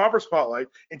with a proper spotlight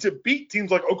and to beat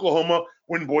teams like Oklahoma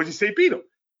when Boise State beat them.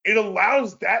 It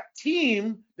allows that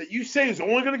team that you say is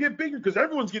only going to get bigger because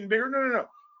everyone's getting bigger. No.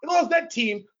 It allows that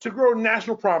team to grow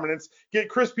national prominence, get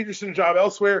Chris Peterson a job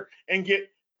elsewhere, and get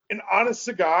an honest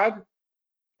to God,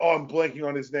 I'm blanking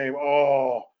on his name.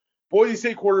 Boise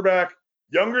State quarterback,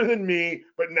 younger than me,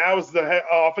 but now is the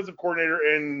offensive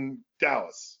coordinator in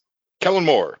Dallas. Kellen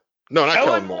Moore. No, not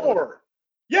Kellen Moore.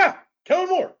 Yeah, Kellen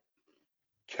Moore.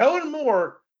 Kellen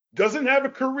Moore doesn't have a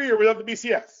career without the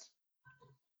BCS.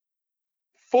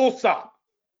 Full stop.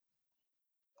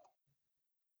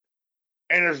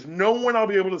 And there's no one I'll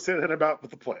be able to say that about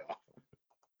with the playoff.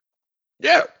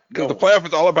 Yeah, because the playoff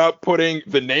is all about putting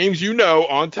the names you know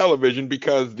on television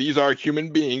because these are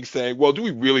human beings saying, well, do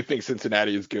we really think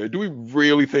Cincinnati is good? Do we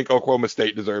really think Oklahoma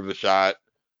State deserves a shot?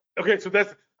 Okay, so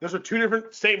those are two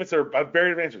different statements that are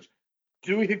very different answers.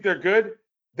 Do we think they're good?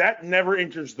 That never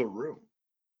enters the room.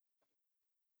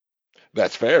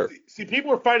 That's fair. See,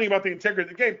 people are fighting about the integrity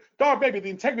of the game. Dog, baby, the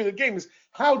integrity of the game is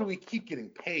how do we keep getting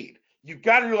paid? You've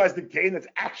got to realize the game that's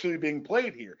actually being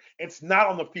played here. It's not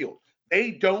on the field.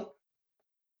 They do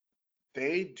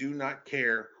not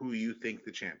care who you think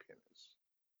the champion is.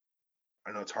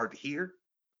 I know it's hard to hear,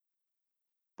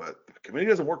 but the committee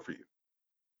doesn't work for you.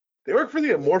 They work for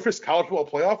the amorphous college football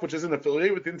playoff, which isn't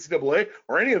affiliated with the NCAA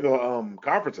or any of the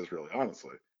conferences, really,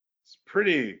 honestly. It's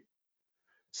pretty...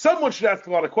 Someone should ask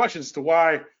a lot of questions as to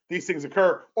why these things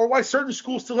occur or why certain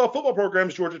schools still have football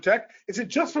programs, Georgia Tech. Is it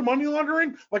just for money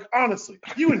laundering? Like, honestly,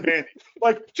 you and Vandy,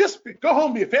 like, just go home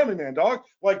and be a family man, dog.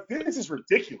 Like, this is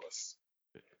ridiculous.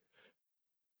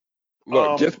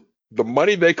 Look, just the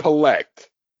money they collect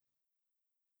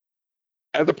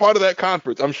as a part of that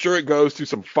conference, I'm sure it goes to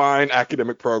some fine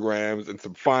academic programs and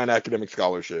some fine academic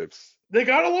scholarships. They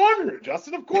got to launder it,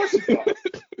 Justin. Of course it does.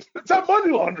 That's how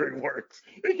money laundering works.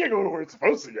 It can't go to where it's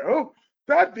supposed to go.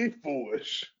 That'd be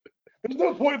foolish. There's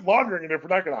no point laundering it if we're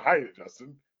not going to hide it,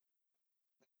 Justin.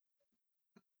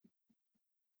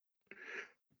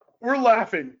 We're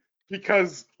laughing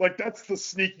because, like, that's the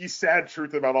sneaky, sad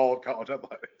truth about all of college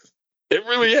athletics. It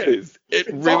really is. It's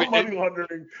all money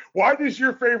laundering. Why does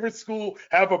your favorite school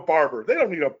have a barber? They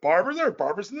don't need a barber. There are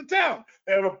barbers in the town.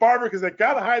 They have a barber because they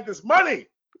got to hide this money.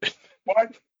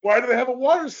 Why do they have a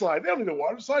water slide? They don't need a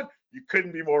water slide. You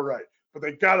couldn't be more right. But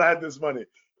they got to hide this money.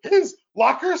 His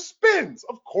locker spins.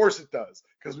 Of course it does,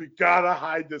 because we got to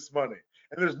hide this money.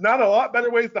 And there's not a lot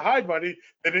better ways to hide money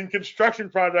than in construction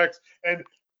projects and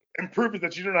improvements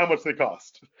that you don't know how much they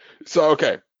cost. So,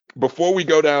 okay, before we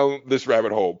go down this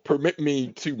rabbit hole, permit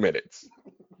me 2 minutes.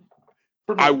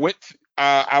 I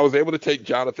was able to take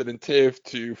Jonathan and Tiff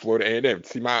to Florida A&M to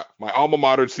see my alma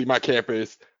mater, to see my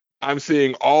campus. I'm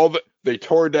seeing they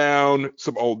tore down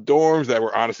some old dorms that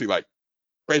were honestly like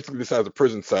basically the size of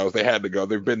prison cells. They had to go.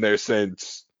 They've been there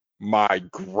since my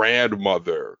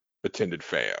grandmother attended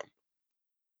FAM.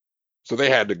 So they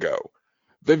had to go.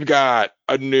 They've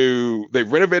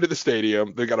renovated the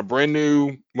stadium. They've got a brand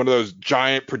new, one of those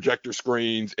giant projector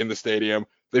screens in the stadium.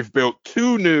 They've built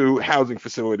 2 new housing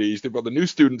facilities. They built a new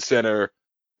student center.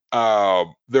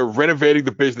 They're renovating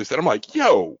the business. And I'm like,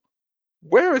 yo,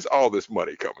 where is all this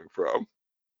money coming from?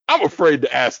 I'm afraid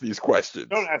to ask these questions.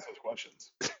 Don't ask those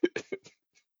questions.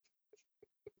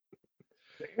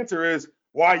 The answer is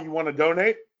why you want to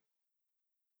donate.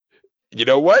 You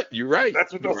know what? You're right.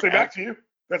 That's what they'll say back to you.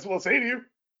 That's what they'll say to you.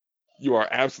 You are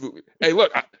absolutely. Hey,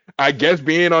 look, I guess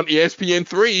being on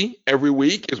ESPN3 every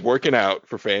week is working out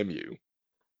for FAMU.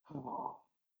 Oh,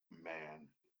 man.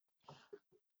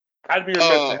 I'd be remiss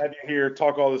to have you here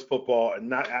talk all this football and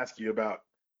not ask you about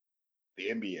the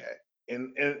NBA.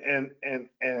 And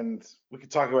we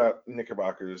could talk about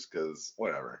Knickerbockers because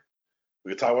whatever.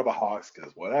 We could talk about the Hawks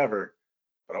because whatever.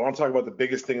 But I want to talk about the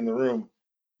biggest thing in the room.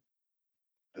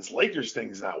 This Lakers thing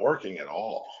is not working at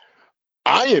all.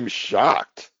 I am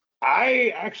shocked.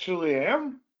 I actually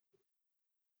am.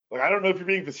 Like, I don't know if you're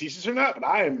being facetious or not, but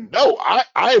I am. No,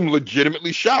 I am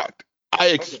legitimately shocked. I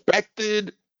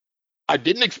expected I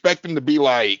didn't expect them to be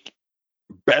like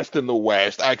best in the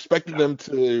West. I expected No. them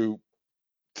to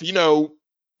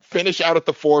finish out at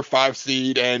the 4 or 5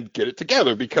 seed and get it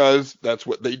together because that's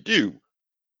what they do.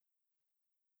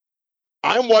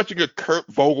 I'm watching a Kurt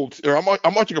Vogel or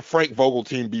I'm watching a Frank Vogel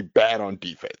team be bad on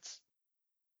defense.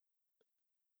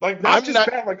 Like, not I'm just not.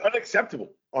 bad, like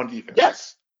unacceptable on defense.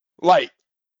 Yes, like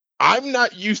I'm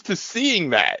not used to seeing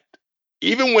that.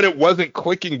 Even when it wasn't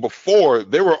clicking before,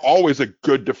 they were always a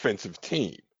good defensive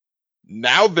team.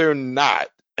 Now they're not,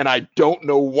 and I don't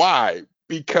know why.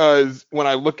 Because when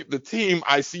I look at the team,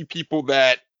 I see people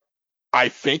that I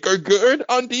think are good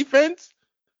on defense.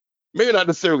 Maybe not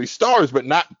necessarily stars, but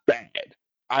not bad.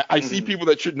 I see people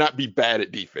that should not be bad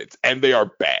at defense, and they are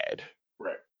bad.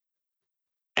 Right.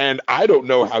 And I don't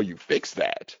know how you fix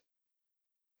that.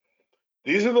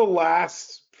 These are the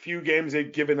last few games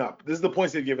they've given up. This is the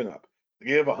points they've given up. They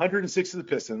gave 106 to the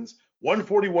Pistons,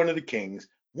 141 to the Kings,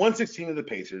 116 to the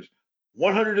Pacers,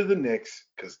 100 to the Knicks,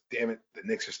 because damn it, the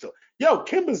Knicks are still. Yo,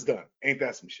 Kimba's done. Ain't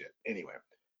that some shit? Anyway,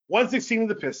 116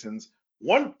 to the Pistons,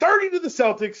 130 to the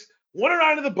Celtics,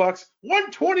 109 to the Bucks,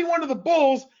 121 to the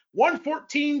Bulls,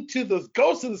 114 to the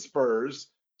Ghosts of the Spurs.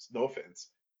 No offense.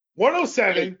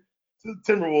 107 to the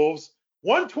Timberwolves,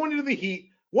 120 to the Heat,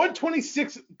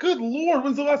 126. Good Lord,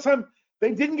 when's the last time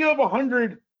they didn't give up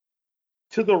 100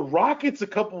 to the Rockets a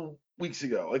couple weeks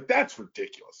ago? Like, that's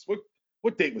ridiculous.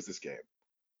 What date was this game?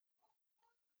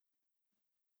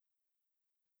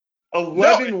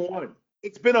 11-1.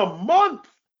 It's been a month.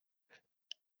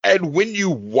 And when you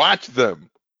watch them,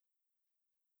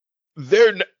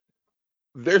 they're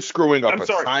screwing up I'm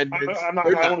sorry. assignments. I don't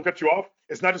want to cut you off.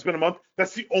 It's not just been a month.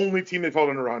 That's the only team they've held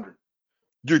under 100.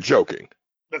 You're joking.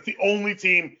 That's the only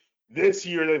team this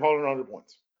year they've held under 100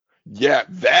 points. Yeah,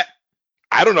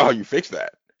 I don't know how you fix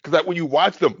that. Because that when you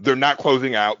watch them, they're not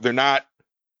closing out. They're not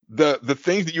the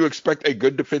things that you expect a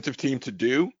good defensive team to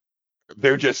do.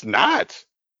 They're just not.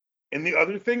 And the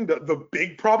other thing, the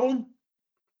big problem,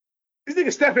 is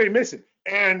nigga Steph ain't missing.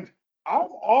 And I'm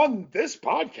on this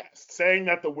podcast saying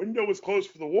that the window is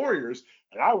closed for the Warriors,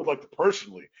 and I would like to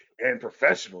personally and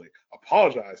professionally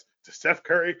apologize to Steph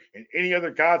Curry and any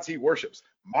other gods he worships.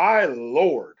 My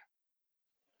Lord.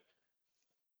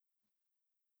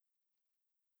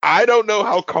 I don't know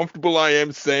how comfortable I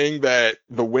am saying that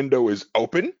the window is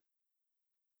open.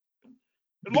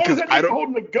 As long as that nigga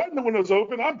holding the gun, the window's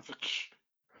open.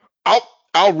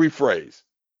 I'll rephrase.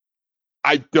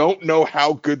 I don't know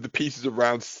how good the pieces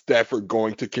around Steph are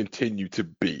going to continue to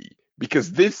be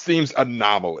because this seems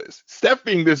anomalous. Steph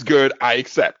being this good, I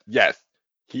accept. Yes,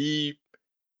 I'm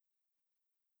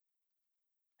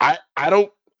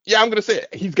gonna say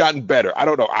it. He's gotten better. I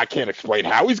don't know. I can't explain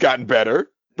how he's gotten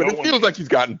better, but it feels like he's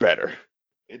gotten better.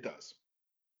 It does.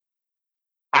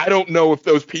 I don't know if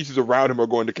those pieces around him are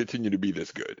going to continue to be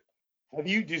this good.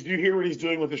 Did you hear what he's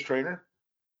doing with his trainer?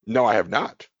 No, I have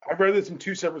not. I've read this in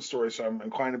two separate stories, so I'm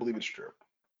inclined to believe it's true.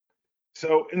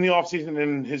 So in the offseason,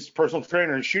 and his personal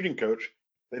trainer and shooting coach,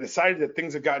 they decided that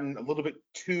things had gotten a little bit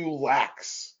too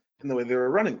lax in the way they were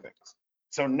running things.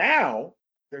 So now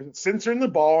there's a sensor in the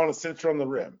ball and a sensor on the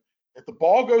rim. If the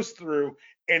ball goes through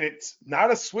and it's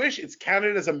not a swish, it's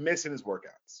counted as a miss in his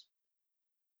workouts.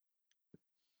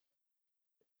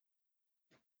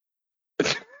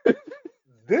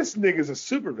 This nigga's a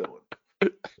supervillain.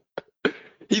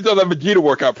 He's on the Vegeta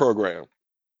workout program.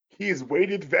 He has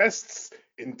weighted vests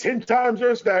in 10 times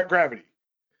Earth's gravity.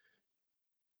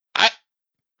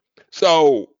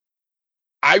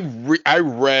 I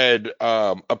read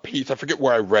a piece, I forget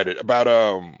where I read it, about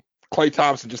Klay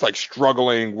Thompson just like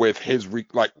struggling with his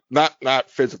not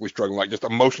physically struggling, like just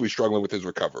emotionally struggling with his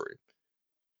recovery.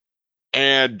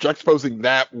 And juxtaposing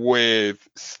that with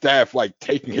Steph like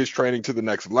taking his training to the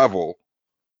next level,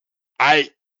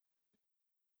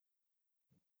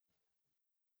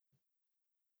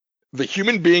 the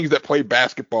human beings that play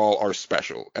basketball are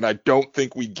special, and I don't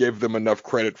think we give them enough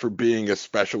credit for being as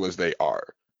special as they are.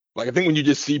 Like, I think when you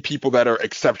just see people that are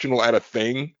exceptional at a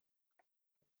thing,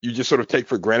 you just sort of take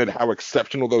for granted how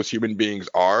exceptional those human beings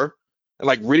are. And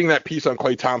like reading that piece on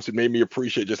Klay Thompson made me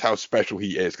appreciate just how special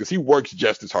he is because he works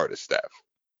just as hard as Steph.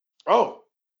 Oh,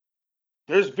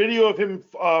 there's video of him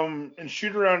in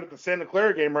shoot around at the Santa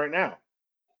Clara game right now.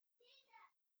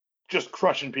 Just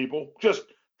crushing people, just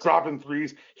dropping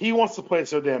threes. He wants to play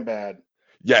so damn bad.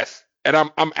 Yes, and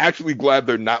I'm actually glad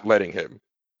they're not letting him.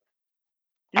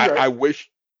 I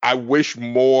wish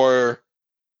more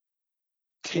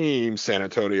teams, San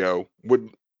Antonio, would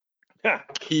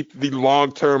keep the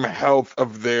long-term health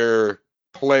of their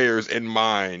players in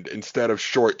mind instead of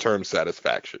short-term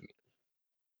satisfaction.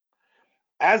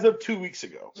 As of 2 weeks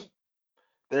ago,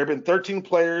 There have been 13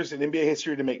 players in NBA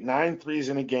history to make 9 threes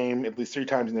in a game at least 3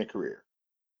 times in their career.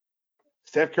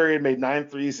 Steph Curry had made 9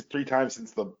 threes 3 times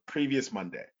since the previous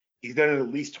Monday. He's done it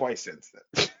at least twice since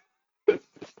then.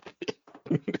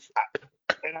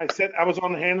 And I said I was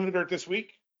on the Hand in the Dirt this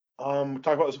week. Talk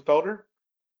about this with Felder.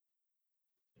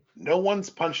 No one's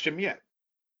punched him yet.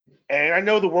 And I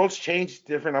know the world's changed, it's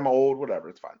different. I'm old, whatever,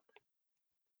 it's fine.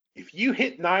 If you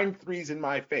hit 9 threes in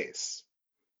my face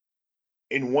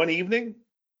in one evening,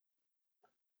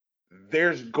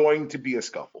 there's going to be a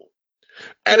scuffle.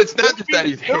 And it's not just that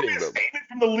he's hitting them. Statement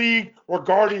from the league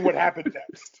regarding what happened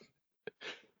next.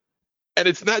 And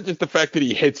it's not just the fact that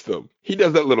he hits them. He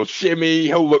does that little shimmy.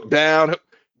 He'll look down.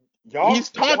 He's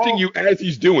taunting you as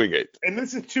he's doing it. And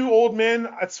this is 2 old men.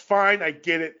 That's fine. I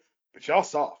get it. But y'all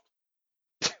soft.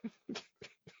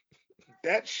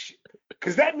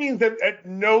 Because that means that at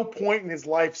no point in his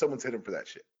life someone's hit him for that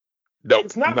shit. Nope,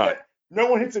 it's not that no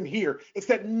one hits him here. It's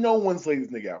that no one's laid this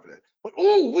nigga out for that.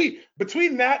 Like,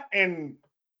 between that and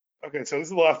okay, so this is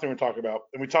the last thing we're talking about,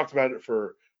 and we talked about it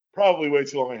for probably way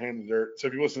too long on Hand in the Dirt. So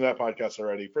if you listen to that podcast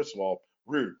already, first of all,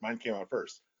 rude. Mine came out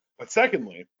first. But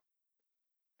secondly,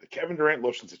 the Kevin Durant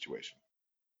lotion situation.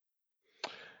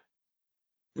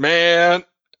 Man,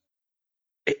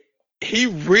 he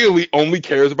really only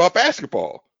cares about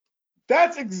basketball.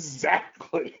 That's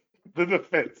exactly the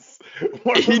defense.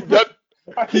 He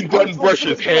doesn't brush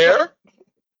his hair.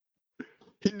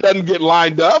 He doesn't get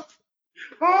lined up.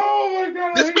 Oh my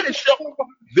God!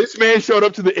 This man showed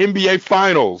up to the NBA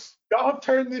Finals. Y'all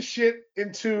turned this shit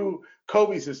into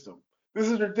Kobe system. This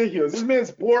is ridiculous. This man's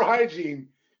poor hygiene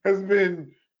has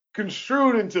been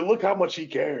construed into look how much he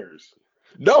cares.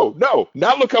 No,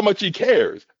 not look how much he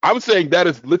cares. I'm saying that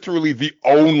is literally the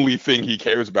only thing he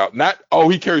cares about. Not,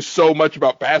 he cares so much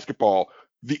about basketball.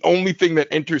 The only thing that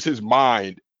enters his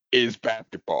mind is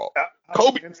basketball.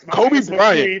 Kobe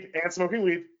Bryant. And smoking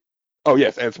weed. Oh,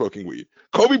 yes, and smoking weed.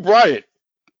 Kobe Bryant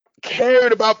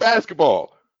cared about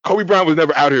basketball. Kobe Bryant was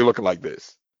never out here looking like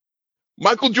this.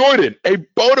 Michael Jordan, a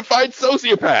bona fide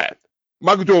sociopath.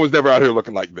 Michael Jordan was never out here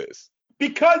looking like this.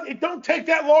 Because it don't take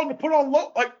that long to put on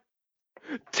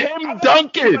Tim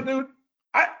Duncan.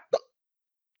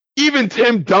 Even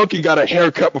Tim Duncan got a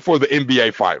haircut before the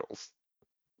NBA Finals.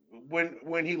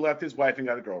 When he left his wife and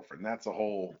got a girlfriend. That's a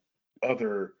whole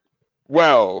other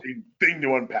thing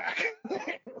to unpack.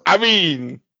 I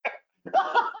mean,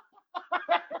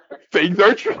 things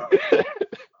are true.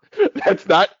 That's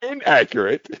not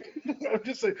inaccurate. I'm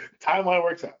just saying, timeline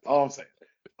works out. All I'm saying.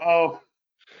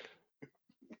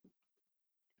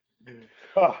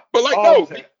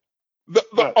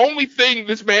 The only thing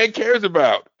this man cares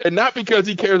about, and not because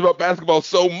he cares about basketball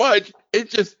so much,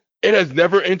 it has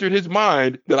never entered his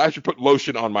mind that I should put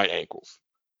lotion on my ankles.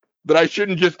 That I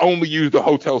shouldn't just only use the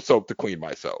hotel soap to clean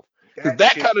myself. Because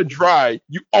that kind of dry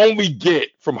you only get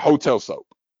from hotel soap.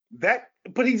 But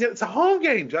it's a home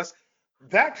game, Just.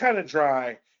 That kind of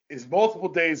dry is multiple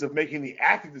days of making the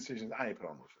active decisions. I ain't put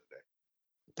on lotion today.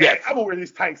 Yeah, I'm gonna wear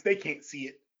these tights. They can't see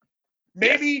it.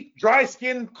 Maybe dry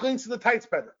skin clings to the tights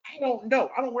better. I don't know.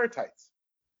 I don't wear tights.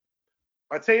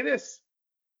 I'll tell you this.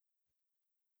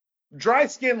 Dry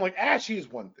skin, like ashy,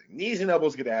 is one thing. Knees and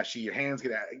elbows get ashy. Your hands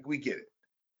get ashy. We get it.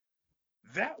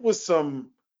 That was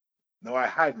no, I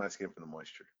hide my skin from the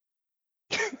moisture.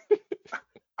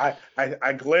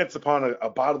 I glance upon a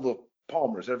bottle of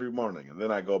Palmer's every morning, and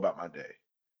then I go about my day.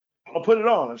 I'll put it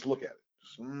on and just look at it.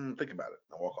 Just think about it.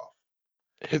 And I'll walk off.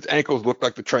 His ankles look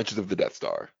like the trenches of the Death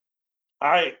Star.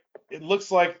 It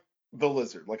looks like the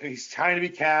Lizard. Like he's trying to be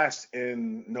cast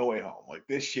in No Way Home. Like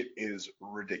this shit is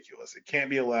ridiculous. It can't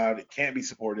be allowed. It can't be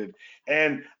supported.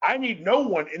 And I need no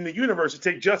one in the universe to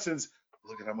take Justin's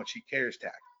look at how much he cares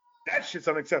tag. That shit's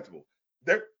unacceptable.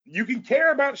 You can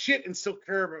care about shit and still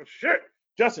care about shit.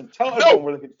 Justin, tell everyone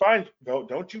where they can find you. No,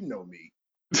 don't you know me?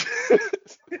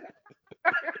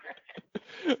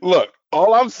 Look,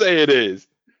 all I'm saying is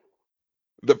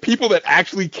the people that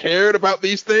actually cared about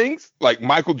these things, like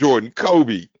Michael Jordan,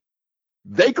 Kobe,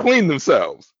 they clean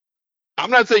themselves. I'm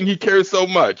not saying he cares so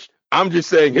much. I'm just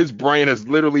saying his brain has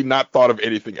literally not thought of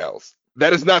anything else.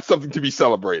 That is not something to be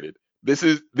celebrated. This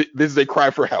is a cry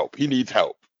for help. He needs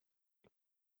help.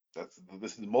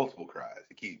 This is multiple cries.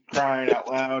 You keep crying out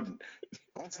loud.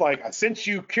 It's like, I sent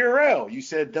you Curel. You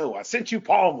said no. I sent you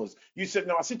Palmer's. You said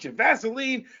no. I sent you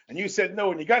Vaseline. And you said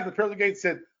no. And you got to the pearly gate and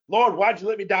said, Lord, why'd you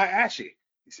let me die ashy?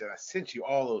 He said, I sent you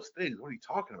all those things. What are you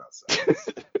talking about,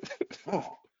 son?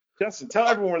 Justin, tell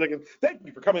everyone where they can. Thank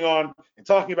you for coming on and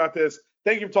talking about this.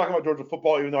 Thank you for talking about Georgia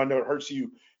football, even though I know it hurts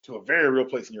you to a very real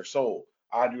place in your soul.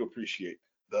 I do appreciate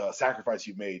the sacrifice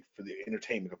you've made for the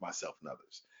entertainment of myself and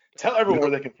others. Tell everyone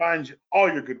where they can find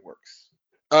all your good works.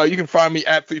 You can find me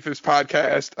at Three Fifths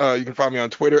Podcast. You can find me on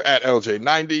Twitter at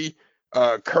LJ90.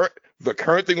 The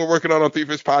current thing we're working on Three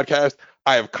Fifths Podcast,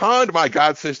 I have conned my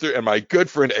god sister and my good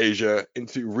friend Asia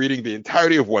into reading the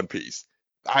entirety of One Piece.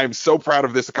 I am so proud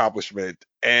of this accomplishment,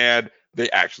 and they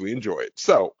actually enjoy it.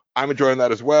 So I'm enjoying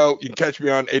that as well. You can catch me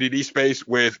on ADD Space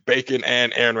with Bacon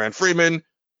and Aaron Rand Freeman.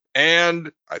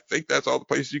 And I think that's all the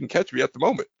places you can catch me at the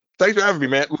moment. Thanks for having me,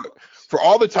 man. Look, for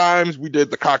all the times we did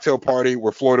the cocktail party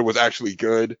where Florida was actually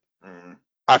good,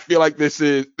 I feel like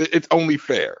it's only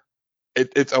fair.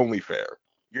 It's only fair.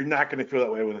 You're not going to feel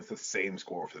that way when it's the same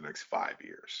score for the next 5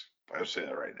 years. I'll say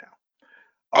that right now.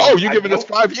 Oh, you're giving us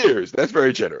 5 years. That's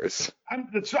very generous.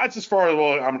 That's as far as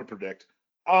well I'm going to predict.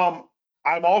 I'm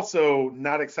also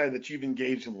not excited that you've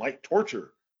engaged in light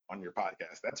torture on your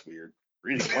podcast. That's weird.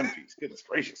 Reading One Piece. Goodness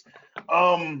gracious.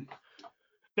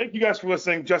 Thank you guys for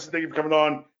listening. Justin, thank you for coming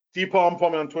on. DPalm,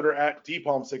 follow me on Twitter at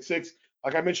DPalm66.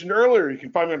 Like I mentioned earlier, you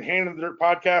can find me on Hand in the Dirt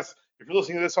podcast. If you're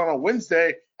listening to this on a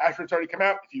Wednesday, after it's already come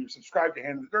out, if you subscribe to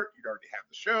Hand in the Dirt, you'd already have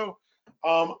the show.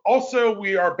 Also,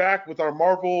 we are back with our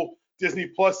Marvel Disney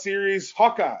Plus series,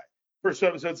 Hawkeye. First 2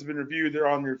 episodes have been reviewed. They're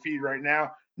on your feed right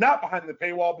now. Not behind the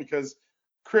paywall because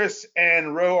Chris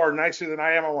and Ro are nicer than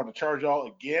I am. I want to charge y'all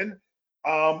again.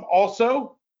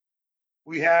 Also,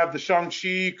 we have the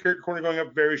Shang-Chi corner going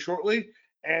up very shortly,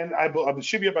 and I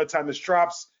should be up by the time this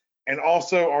drops. And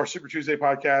also our Super Tuesday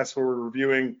podcast where we're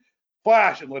reviewing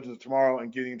Flash and Legends of Tomorrow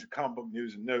and getting into comic book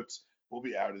news and notes will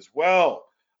be out as well.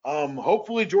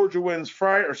 Hopefully Georgia wins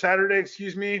Friday or Saturday,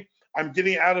 excuse me. I'm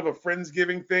getting out of a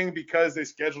Friendsgiving thing because they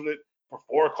scheduled it for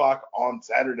 4 o'clock on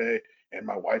Saturday, and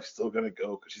my wife's still going to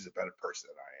go because she's a better person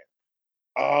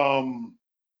than I am.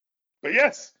 But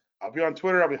yes, I'll be on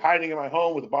Twitter. I'll be hiding in my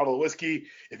home with a bottle of whiskey.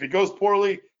 If it goes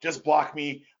poorly, just block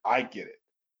me. I get it.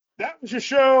 That was your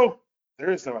show.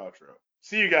 There is no outro.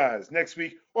 See you guys next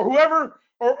week or whoever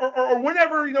or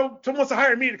whenever, someone wants to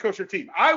hire me to coach their team.